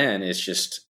back then. It's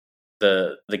just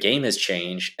the game has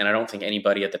changed, and I don't think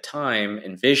anybody at the time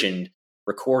envisioned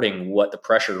recording what the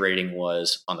pressure rating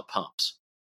was on the pumps.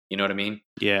 You know what I mean?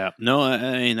 Yeah. No,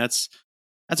 I mean that's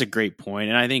a great point,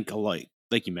 and I think like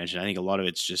you mentioned, I think a lot of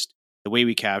it's just the way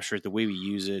we capture it, the way we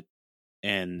use it,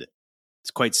 and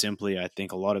it's quite simply, I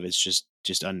think a lot of it's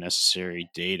just unnecessary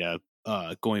data.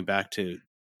 Going back to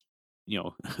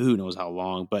who knows how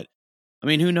long, but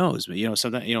who knows? But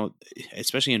sometimes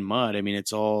especially in mud,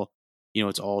 it's all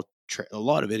a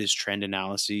lot of it is trend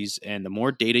analyses, and the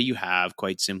more data you have,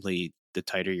 quite simply, the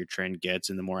tighter your trend gets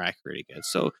and the more accurate it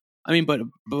gets. So but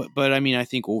I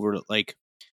think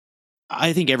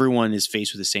I think everyone is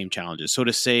faced with the same challenges. So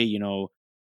to say,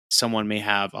 someone may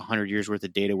have 100 years worth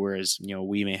of data, whereas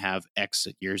we may have X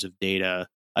years of data.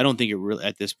 I don't think it really,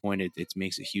 at this point, it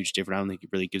makes a huge difference. I don't think it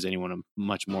really gives anyone a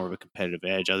much more of a competitive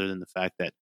edge, other than the fact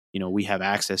that we have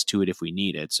access to it if we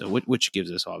need it. So which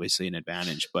gives us obviously an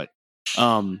advantage. But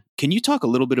can you talk a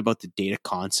little bit about the data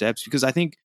concepts? Because I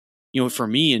think for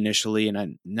me initially, and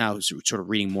I'm now sort of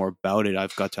reading more about it,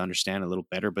 I've got to understand a little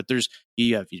better. But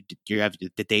you have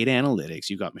the data analytics,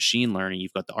 you've got machine learning,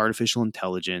 you've got the artificial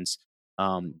intelligence.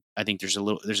 I think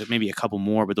there's maybe a couple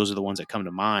more, but those are the ones that come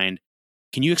to mind.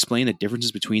 Can you explain the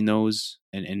differences between those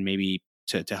and maybe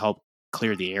to help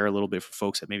clear the air a little bit for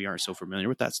folks that maybe aren't so familiar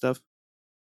with that stuff?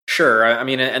 Sure.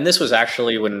 And this was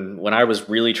actually when I was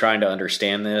really trying to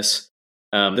understand this.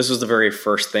 This was the very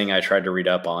first thing I tried to read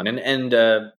up on. And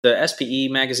the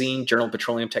SPE magazine, Journal of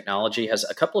Petroleum Technology, has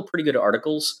a couple of pretty good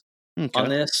articles on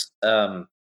this. And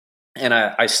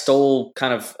I stole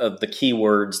kind of the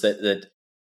keywords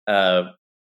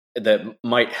that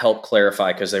might help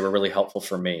clarify, because they were really helpful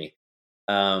for me.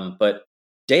 But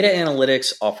data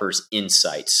analytics offers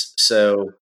insights.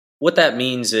 So what that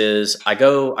means is I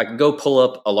can go pull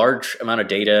up a large amount of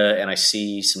data, and I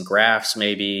see some graphs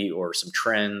maybe or some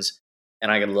trends.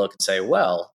 And I can look and say,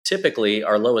 well, typically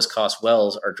our lowest cost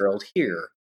wells are drilled here,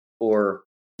 or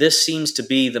this seems to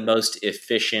be the most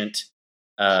efficient,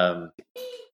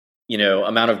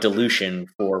 amount of dilution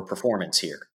for performance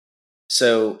here.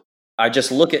 So I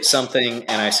just look at something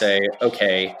and I say,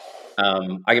 okay,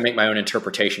 I can make my own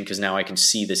interpretation because now I can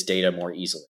see this data more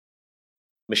easily.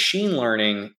 Machine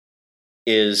learning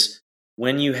is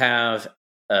when you have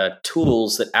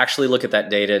tools that actually look at that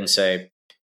data and say,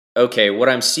 okay, what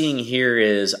I'm seeing here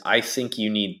is I think you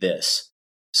need this.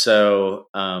 So,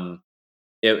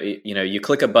 you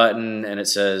click a button and it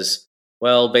says,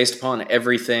 well, based upon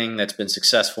everything that's been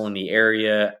successful in the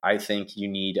area, I think you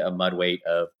need a mud weight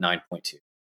of 9.2.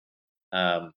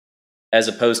 As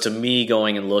opposed to me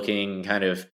going and looking, kind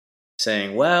of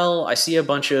saying, well, I see a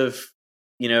bunch of,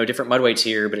 different mud weights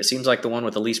here, but it seems like the one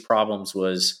with the least problems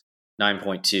was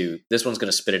 9.2. This one's going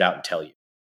to spit it out and tell you.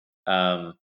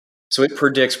 So it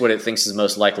predicts what it thinks is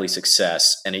most likely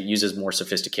success, and it uses more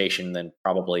sophistication than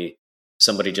probably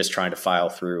somebody just trying to file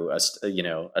through a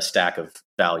stack of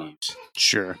values.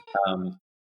 Sure. And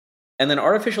then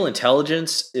artificial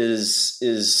intelligence is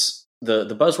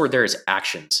the buzzword there is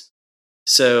actions.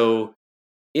 So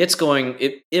it's going.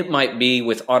 It might be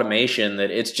with automation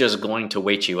that it's just going to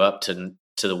weight you up to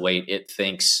the weight it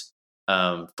thinks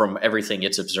from everything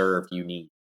it's observed you need.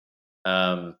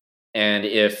 And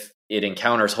if it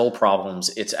encounters hole problems,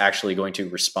 it's actually going to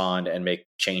respond and make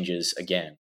changes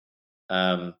again.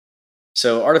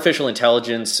 So artificial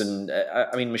intelligence and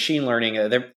machine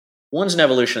learning, one's an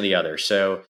evolution of the other.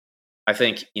 So I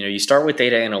think, you start with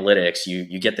data analytics,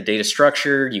 you get the data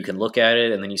structure, you can look at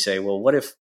it, and then you say, well, what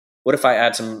if I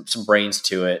add some brains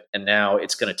to it, and now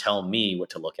it's going to tell me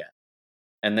what to look at?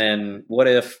 And then what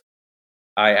if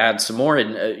I add some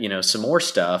more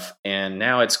stuff, and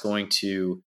now it's going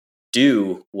to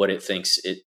do what it thinks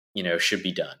it, should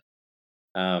be done.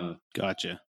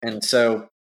 Gotcha. And so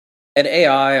at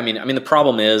AI, I mean, the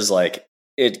problem is like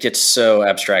it gets so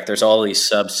abstract. There's all these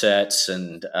subsets,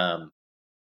 and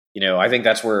I think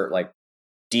that's where like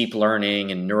deep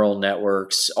learning and neural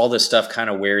networks, all this stuff kind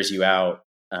of wears you out,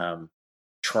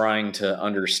 trying to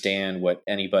understand what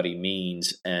anybody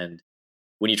means. And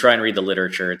when you try and read the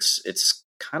literature, it's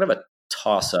kind of a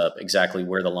toss up exactly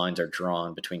where the lines are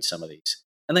drawn between some of these.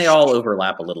 And they all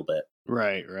overlap a little bit.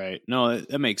 Right. No,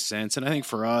 that makes sense. And I think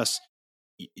for us,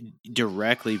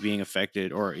 directly being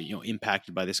affected or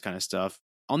impacted by this kind of stuff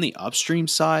on the upstream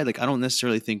side, like I don't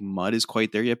necessarily think mud is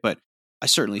quite there yet, but I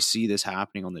certainly see this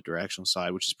happening on the directional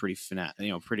side, which is pretty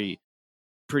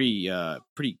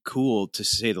cool to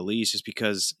say the least, just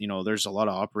because there's a lot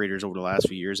of operators over the last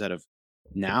few years that have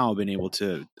now been able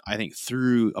to, I think,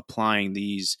 through applying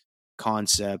these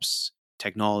concepts,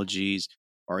 technologies,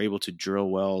 are able to drill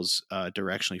wells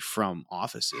directionally from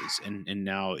offices, and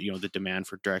now the demand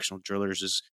for directional drillers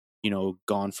is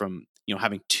gone from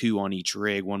having 2 on each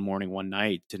rig, one morning, one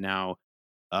night, to now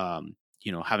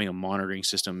having a monitoring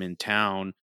system in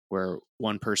town where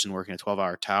one person working a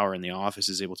 12-hour tower in the office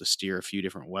is able to steer a few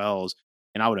different wells.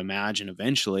 And I would imagine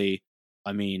eventually,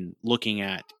 looking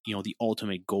at the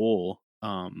ultimate goal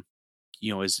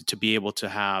is to be able to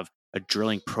have a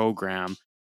drilling program,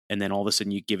 and then all of a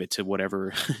sudden you give it to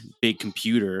whatever big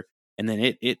computer, and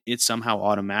then it somehow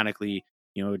automatically,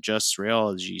 adjusts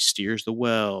rheology, steers the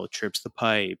well, trips the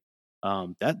pipe.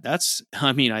 That's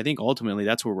I think ultimately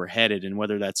that's where we're headed. And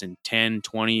whether that's in 10,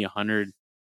 20, 100,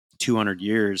 200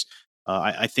 years,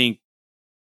 I think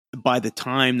by the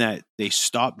time that they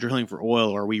stop drilling for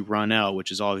oil or we run out,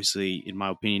 which is obviously, in my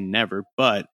opinion, never,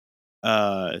 but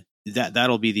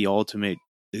that'll be the ultimate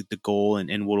the goal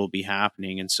and what will be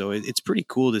happening. And so it's pretty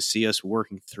cool to see us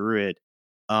working through it.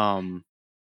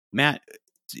 Matt,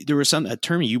 there was a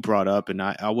term you brought up, and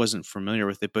I wasn't familiar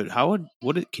with it, but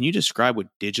can you describe what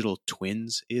digital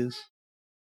twins is?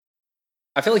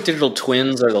 I feel like digital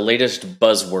twins are the latest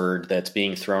buzzword that's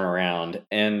being thrown around,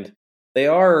 and they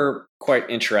are quite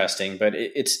interesting, but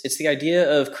it's the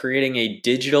idea of creating a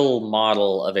digital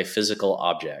model of a physical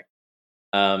object.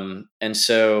 And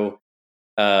so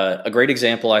a great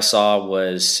example I saw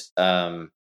was there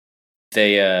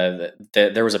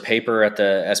was a paper at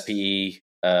the SPE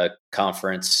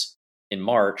conference in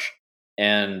March,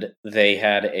 and they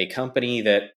had a company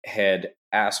that had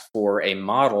asked for a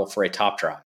model for a top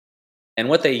drive. And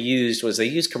what they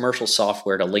used commercial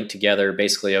software to link together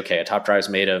basically, okay, a top drive is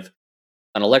made of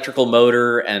an electrical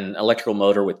motor and electrical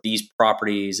motor with these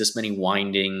properties, this many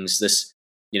windings, this,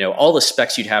 all the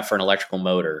specs you'd have for an electrical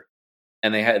motor.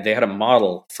 And they had a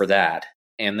model for that.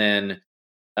 And then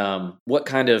what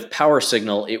kind of power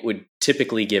signal it would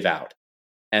typically give out.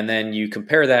 And then you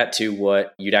compare that to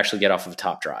what you'd actually get off of a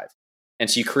top drive. And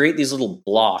so you create these little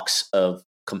blocks of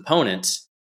components.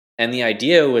 And the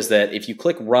idea was that if you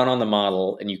click run on the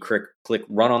model and you click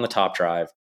run on the top drive,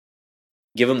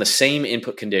 give them the same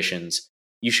input conditions,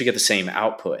 you should get the same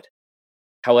output.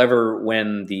 However,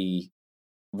 when the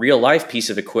real life piece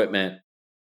of equipment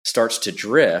starts to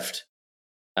drift,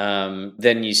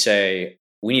 then you say,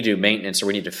 we need to do maintenance or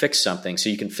we need to fix something so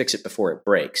you can fix it before it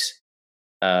breaks.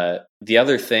 The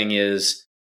other thing is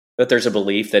that there's a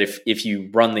belief that if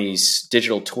you run these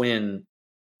digital twin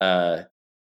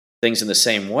things in the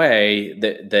same way,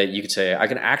 that you could say, I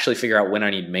can actually figure out when I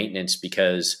need maintenance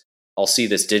because I'll see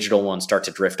this digital one start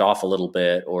to drift off a little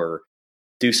bit or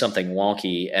do something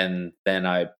wonky, and then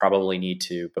I probably need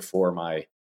to, before my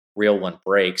real one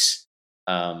breaks,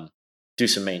 do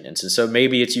some maintenance. And so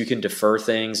maybe it's you can defer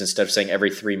things instead of saying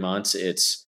every 3 months.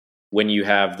 It's when you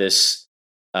have this,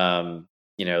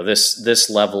 this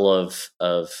level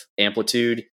of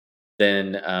amplitude,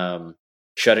 then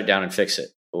shut it down and fix it,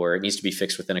 or it needs to be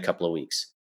fixed within a couple of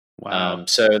weeks. Wow.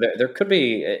 So there could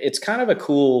be. It's kind of a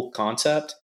cool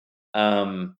concept,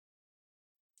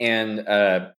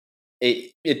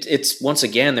 it's once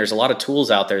again, there's a lot of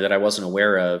tools out there that I wasn't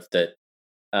aware of that.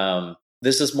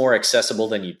 This is more accessible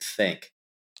than you'd think.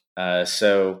 But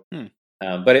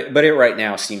it right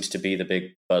now seems to be the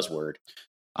big buzzword.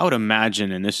 I would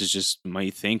imagine, and this is just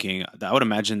my thinking, I would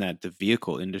imagine that the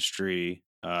vehicle industry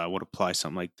would apply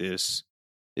something like this.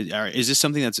 Is this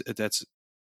something that's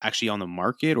actually on the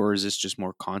market, or is this just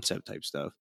more concept type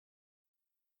stuff?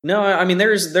 No, I mean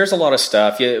there's a lot of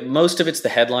stuff. Yeah, most of it's the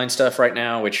headline stuff right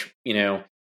now, which,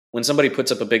 when somebody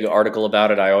puts up a big article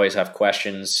about it, I always have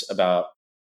questions about,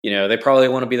 they probably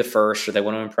want to be the first, or they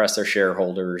want to impress their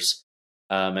shareholders.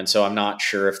 And so I'm not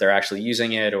sure if they're actually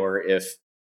using it or if,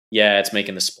 it's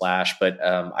making the splash. But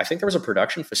I think there was a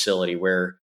production facility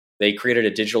where they created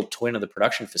a digital twin of the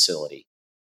production facility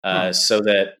so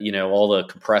that, all the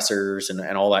compressors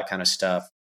and all that kind of stuff,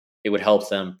 it would help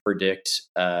them predict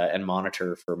and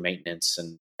monitor for maintenance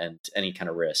and any kind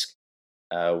of risk,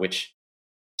 which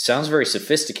sounds very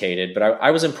sophisticated, but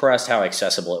I was impressed how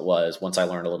accessible it was once I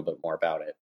learned a little bit more about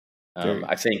it.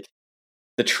 I think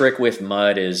the trick with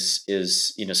mud is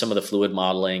some of the fluid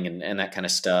modeling and that kind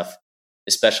of stuff,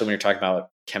 especially when you're talking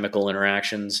about chemical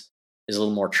interactions, is a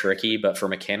little more tricky. But for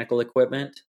mechanical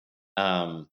equipment,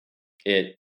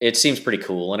 it seems pretty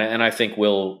cool, and I think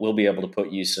we'll be able to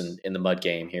put use in the mud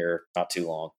game here not too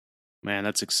long. Man,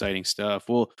 that's exciting stuff.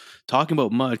 Well, talking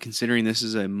about mud, considering this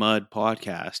is a mud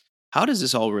podcast, how does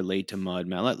this all relate to mud,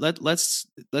 man? Let's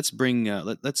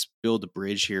build a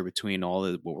bridge here between all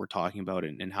of what we're talking about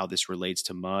and how this relates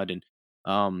to mud, and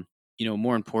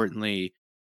more importantly,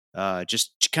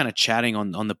 just kind of chatting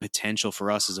on the potential for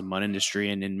us as a mud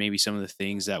industry, and maybe some of the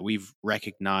things that we've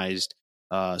recognized,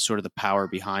 sort of the power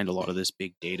behind a lot of this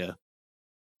big data.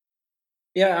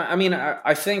 Yeah, I mean,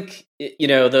 I think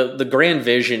the grand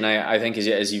vision, I think, is,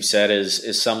 as you've said,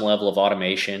 is some level of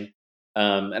automation.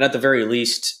 And at the very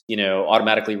least,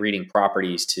 automatically reading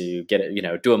properties to get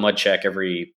it, do a mud check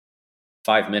every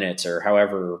 5 minutes or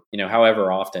however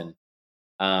often.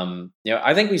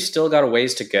 I think we've still got a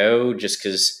ways to go just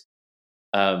because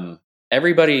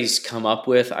everybody's come up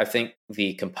with, I think,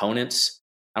 the components.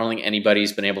 I don't think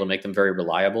anybody's been able to make them very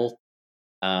reliable.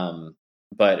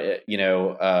 But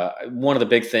one of the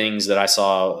big things that I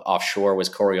saw offshore was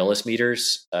Coriolis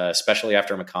meters, especially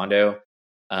after Macondo.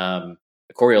 A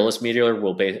Coriolis meter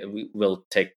will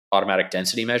take automatic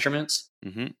density measurements,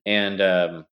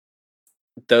 and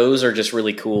those are just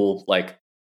really cool. Like,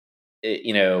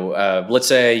 let's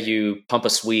say you pump a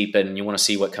sweep and you want to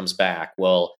see what comes back.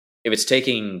 Well, if it's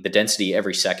taking the density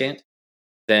every second,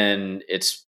 then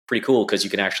it's pretty cool because you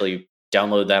can actually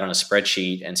download that on a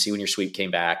spreadsheet and see when your sweep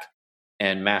came back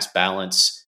and mass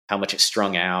balance how much it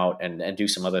strung out and do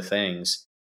some other things.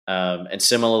 And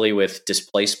similarly with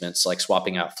displacements, like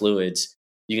swapping out fluids,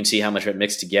 you can see how much of it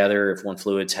mixed together. If one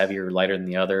fluid's heavier or lighter than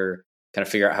the other, kind of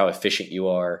figure out how efficient you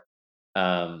are.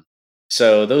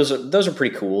 So those are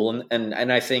pretty cool.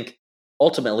 And I think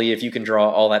ultimately, if you can draw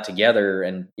all that together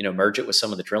and, merge it with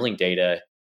some of the drilling data,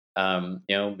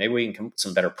 maybe we can come up with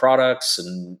some better products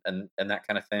and that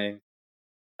kind of thing.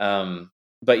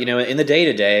 But, in the day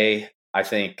to day, I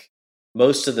think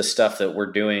most of the stuff that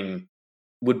we're doing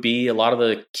would be a lot of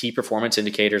the key performance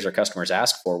indicators our customers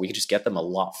ask for. We could just get them a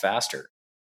lot faster.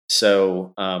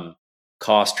 So,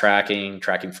 cost tracking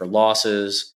for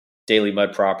losses, daily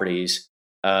mud properties,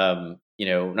 not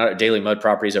daily mud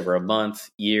properties over a month,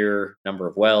 year, number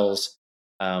of wells.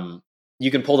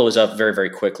 You can pull those up very, very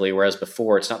quickly. Whereas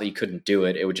before, it's not that you couldn't do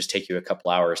it. It would just take you a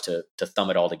couple hours to thumb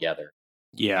it all together.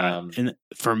 Yeah. And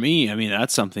for me, I mean,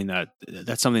 that's something that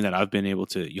I've been able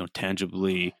to,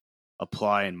 tangibly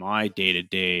apply in my day to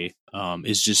day,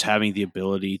 is just having the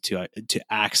ability to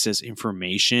access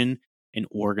information and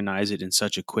organize it in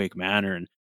such a quick manner.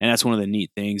 And that's one of the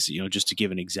neat things, just to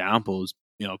give an example is,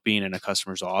 being in a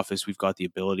customer's office, we've got the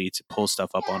ability to pull stuff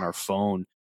up on our phone,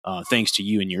 thanks to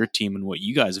you and your team and what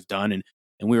you guys have done. And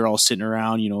we were all sitting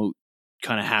around,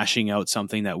 kind of hashing out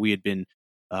something that we had been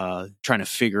trying to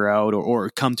figure out or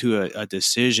come to a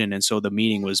decision. And so the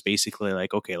meeting was basically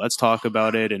like, okay, let's talk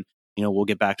about it, and we'll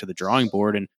get back to the drawing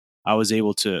board. And I was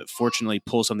able to fortunately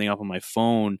pull something up on my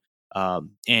phone,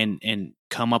 and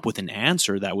come up with an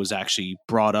answer that was actually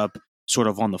brought up sort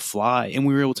of on the fly, and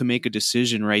we were able to make a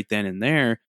decision right then and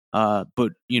there.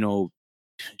 But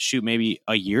shoot, maybe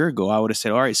a year ago, I would have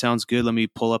said, all right, sounds good. Let me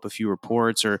pull up a few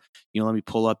reports, or, let me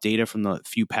pull up data from the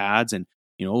few pads and,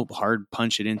 hard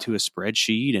punch it into a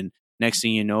spreadsheet. And next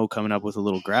thing you know, coming up with a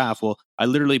little graph. Well, I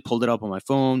literally pulled it up on my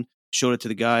phone, showed it to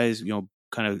the guys,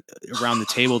 kind of around the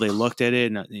table. They looked at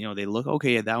it and, they look,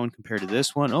 okay, that one compared to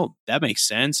this one. Oh, that makes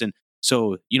sense. And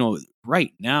so,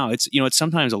 right now it's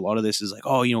sometimes a lot of this is like,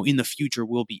 oh, in the future,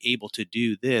 we'll be able to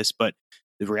do this. But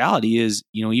the reality is,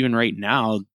 even right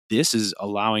now, this is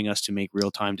allowing us to make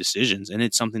real-time decisions. And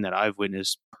it's something that I've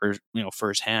witnessed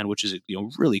firsthand, which is,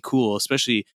 really cool,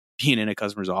 especially being in a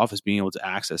customer's office, being able to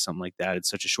access something like that in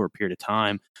such a short period of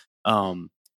time. And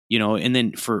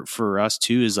then for us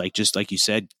too, is like, just like you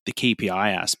said, the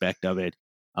KPI aspect of it,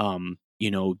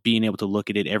 being able to look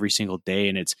at it every single day,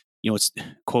 and it's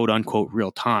quote unquote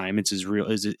real time. It's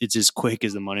as quick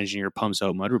as the mud engineer pumps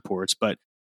out mud reports. But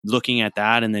looking at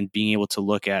that, and then being able to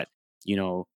look at,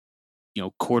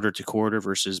 quarter to quarter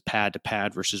versus pad to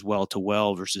pad versus well to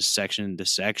well versus section to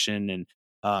section, and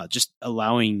just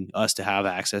allowing us to have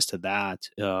access to that.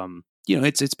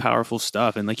 It's powerful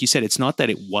stuff. And like you said, it's not that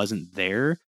it wasn't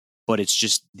there, but it's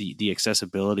just the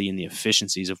accessibility and the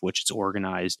efficiencies of which it's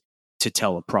organized to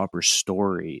tell a proper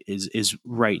story is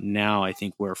right now, I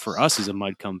think, where for us as a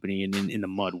mud company and in the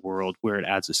mud world, where it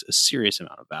adds a serious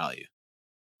amount of value.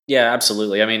 Yeah,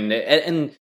 absolutely. I mean,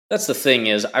 and that's the thing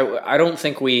is, I don't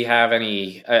think we have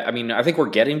any. I mean, I think we're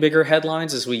getting bigger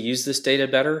headlines as we use this data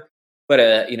better. But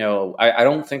I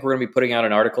don't think we're going to be putting out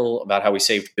an article about how we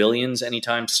saved billions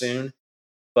anytime soon.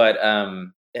 But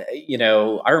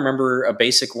I remember a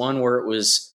basic one where it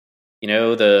was,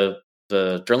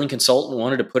 the drilling consultant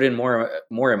wanted to put in more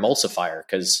emulsifier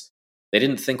because they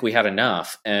didn't think we had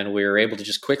enough, and we were able to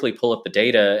just quickly pull up the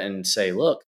data and say,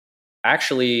 look,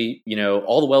 actually,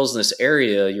 all the wells in this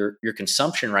area, your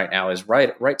consumption right now is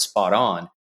right spot on.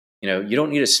 You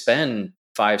don't need to spend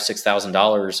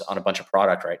 $5,000-$6,000 on a bunch of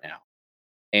product right now.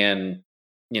 And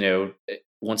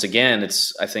once again,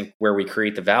 it's, I think, where we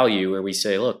create the value, where we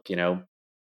say, look, you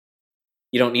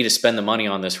don't need to spend the money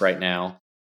on this right now.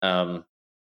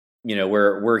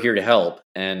 We're here to help.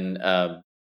 And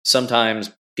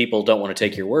sometimes people don't want to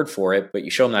take your word for it, but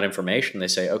you show them that information, they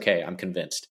say, okay, I'm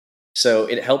convinced. So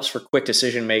it helps for quick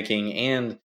decision making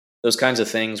and those kinds of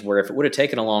things, where if it would have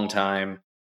taken a long time,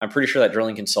 I'm pretty sure that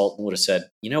drilling consultant would have said,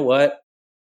 you know what,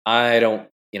 I don't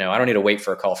need to wait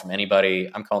for a call from anybody.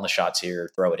 I'm calling the shots here.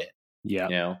 Throw it in.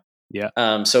 Yeah.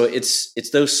 Yeah. So it's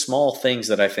those small things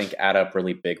that I think add up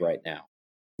really big right now.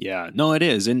 Yeah, no, it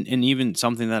is. And even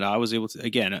something that I was able to,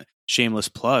 again, a shameless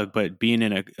plug, but being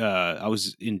in I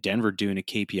was in Denver doing a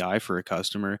KPI for a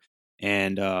customer.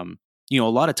 And, a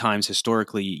lot of times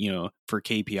historically, for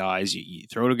KPIs, you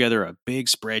throw together a big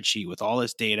spreadsheet with all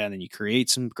this data, and then you create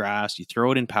some graphs, you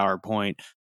throw it in PowerPoint,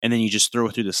 and then you just throw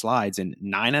it through the slides. And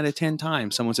 9 out of 10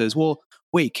 times someone says, well,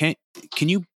 wait, can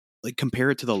you like compare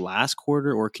it to the last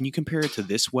quarter, or can you compare it to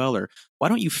this well, or why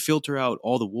don't you filter out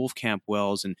all the Wolfcamp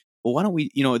wells? And well, why don't we,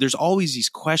 there's always these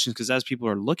questions, because as people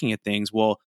are looking at things,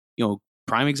 well,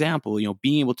 prime example,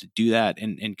 being able to do that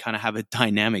and kind of have a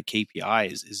dynamic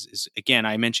KPI is again,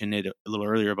 I mentioned it a little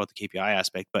earlier about the KPI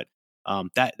aspect, but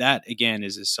that again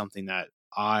is something that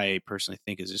I personally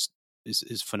think is just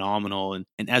is phenomenal. And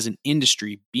as an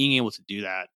industry, being able to do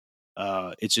that,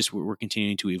 it's just we're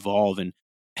continuing to evolve and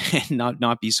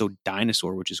not be so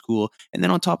dinosaur, which is cool. And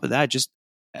then on top of that, just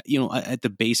at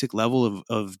the basic level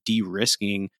of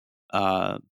de-risking,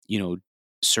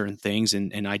 certain things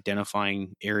and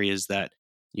identifying areas that,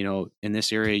 in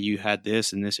this area you had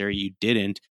this, in this area you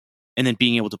didn't. And then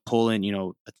being able to pull in,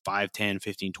 a 5, 10,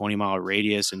 15, 20 mile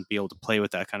radius and be able to play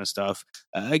with that kind of stuff.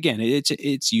 Again,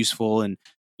 it's useful. And,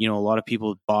 a lot of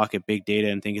people balk at big data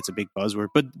and think it's a big buzzword,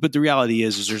 but the reality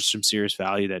is there's some serious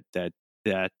value that it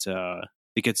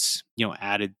gets,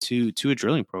 added to a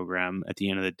drilling program at the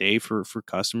end of the day for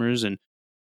customers. And,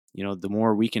 the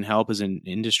more we can help as an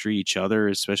industry each other,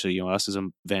 especially, us as a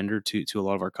vendor to a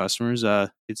lot of our customers,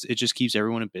 it just keeps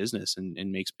everyone in business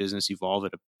and makes business evolve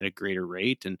at a greater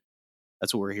rate. And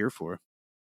that's what we're here for.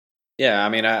 Yeah. I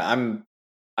mean,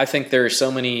 I think there are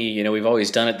so many, we've always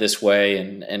done it this way.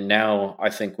 And now I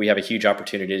think we have a huge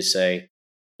opportunity to say,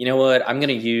 you know what, I'm going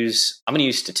to use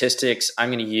statistics.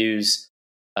 I'm going to use,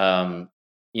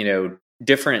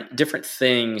 different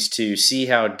things to see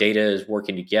how data is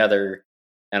working together,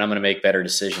 and I'm going to make better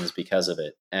decisions because of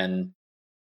it. And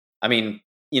I mean,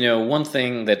 one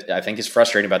thing that I think is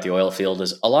frustrating about the oil field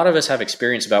is a lot of us have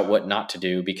experience about what not to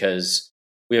do because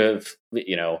we have,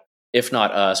 if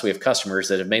not us, we have customers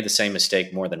that have made the same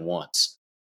mistake more than once.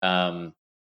 And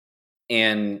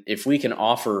if we can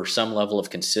offer some level of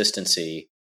consistency,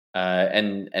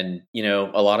 and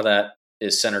a lot of that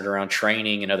is centered around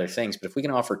training and other things, but if we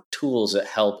can offer tools that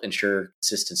help ensure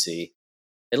consistency,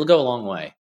 it'll go a long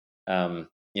way.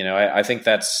 I think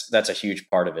that's a huge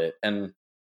part of it. And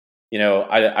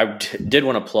I did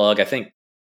want to plug, I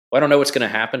don't know what's going to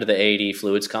happen to the AAD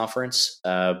Fluids Conference,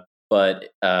 but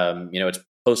it's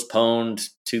postponed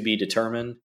to be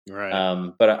determined.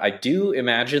 Right. But I do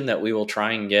imagine that we will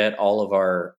try and get all of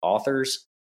our authors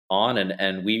on,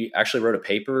 and we actually wrote a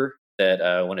paper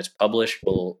that when it's published,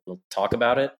 we'll talk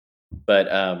about it.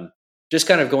 But just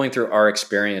kind of going through our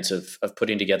experience of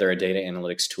putting together a data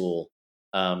analytics tool,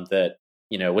 that,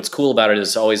 what's cool about it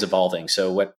is always evolving.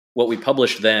 So what we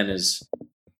published then is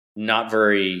not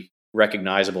very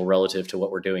recognizable relative to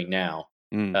what we're doing now.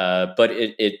 But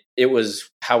it was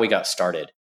how we got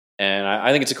started. And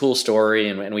I think it's a cool story,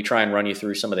 and we try and run you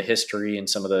through some of the history and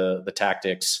some of the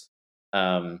tactics.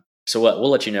 So we'll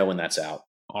let you know when that's out.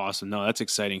 Awesome. No, that's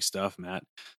exciting stuff, Matt.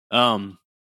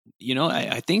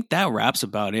 I think that wraps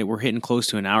about it. We're hitting close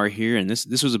to an hour here, and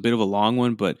this was a bit of a long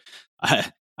one, but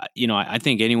I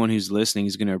think anyone who's listening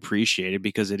is going to appreciate it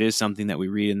because it is something that we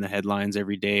read in the headlines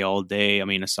every day, all day. I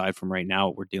mean, aside from right now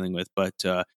what we're dealing with, but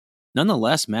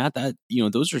nonetheless, Matt, that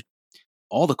those are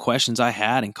all the questions I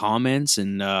had and comments,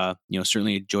 and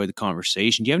certainly enjoyed the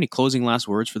conversation. Do you have any closing last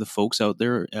words for the folks out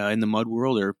there in the mud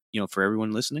world, or for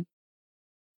everyone listening?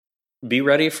 Be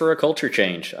ready for a culture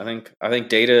change. I think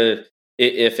data,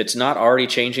 if it's not already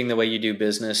changing the way you do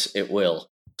business, it will.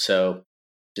 So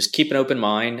just keep an open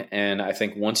mind. And I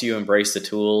think once you embrace the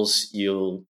tools,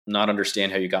 you'll not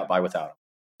understand how you got by without them.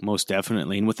 Most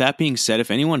definitely. And with that being said, if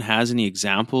anyone has any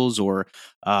examples or,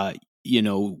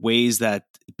 ways that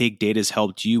big data has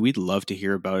helped you, we'd love to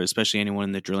hear about it, especially anyone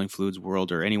in the drilling fluids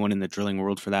world or anyone in the drilling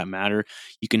world for that matter.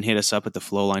 You can hit us up at the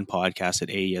Flowline Podcast at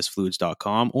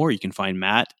aesfluids.com, or you can find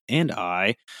Matt and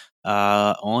I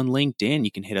on LinkedIn.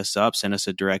 You can hit us up, send us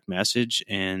a direct message,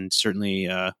 and certainly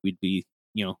we'd be,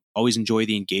 always enjoy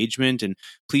the engagement, and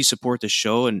please support the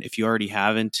show. And if you already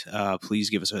haven't, please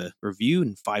give us a review,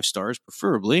 and 5 stars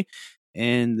preferably.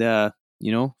 And,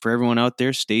 for everyone out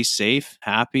there, stay safe,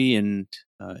 happy, and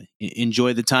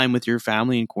enjoy the time with your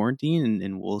family in quarantine,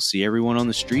 and we'll see everyone on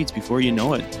the streets before you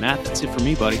know it. Matt, that's it for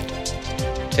me, buddy.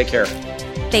 Take care.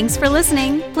 Thanks for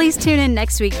listening. Please tune in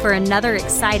next week for another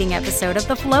exciting episode of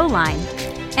The Flow Line.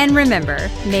 And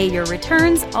remember, may your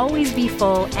returns always be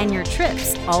full and your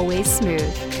trips always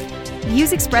smooth.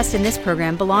 Views expressed in this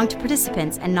program belong to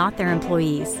participants and not their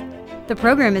employees. The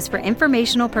program is for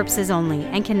informational purposes only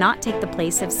and cannot take the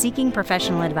place of seeking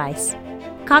professional advice.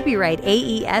 Copyright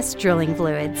AES Drilling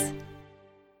Fluids.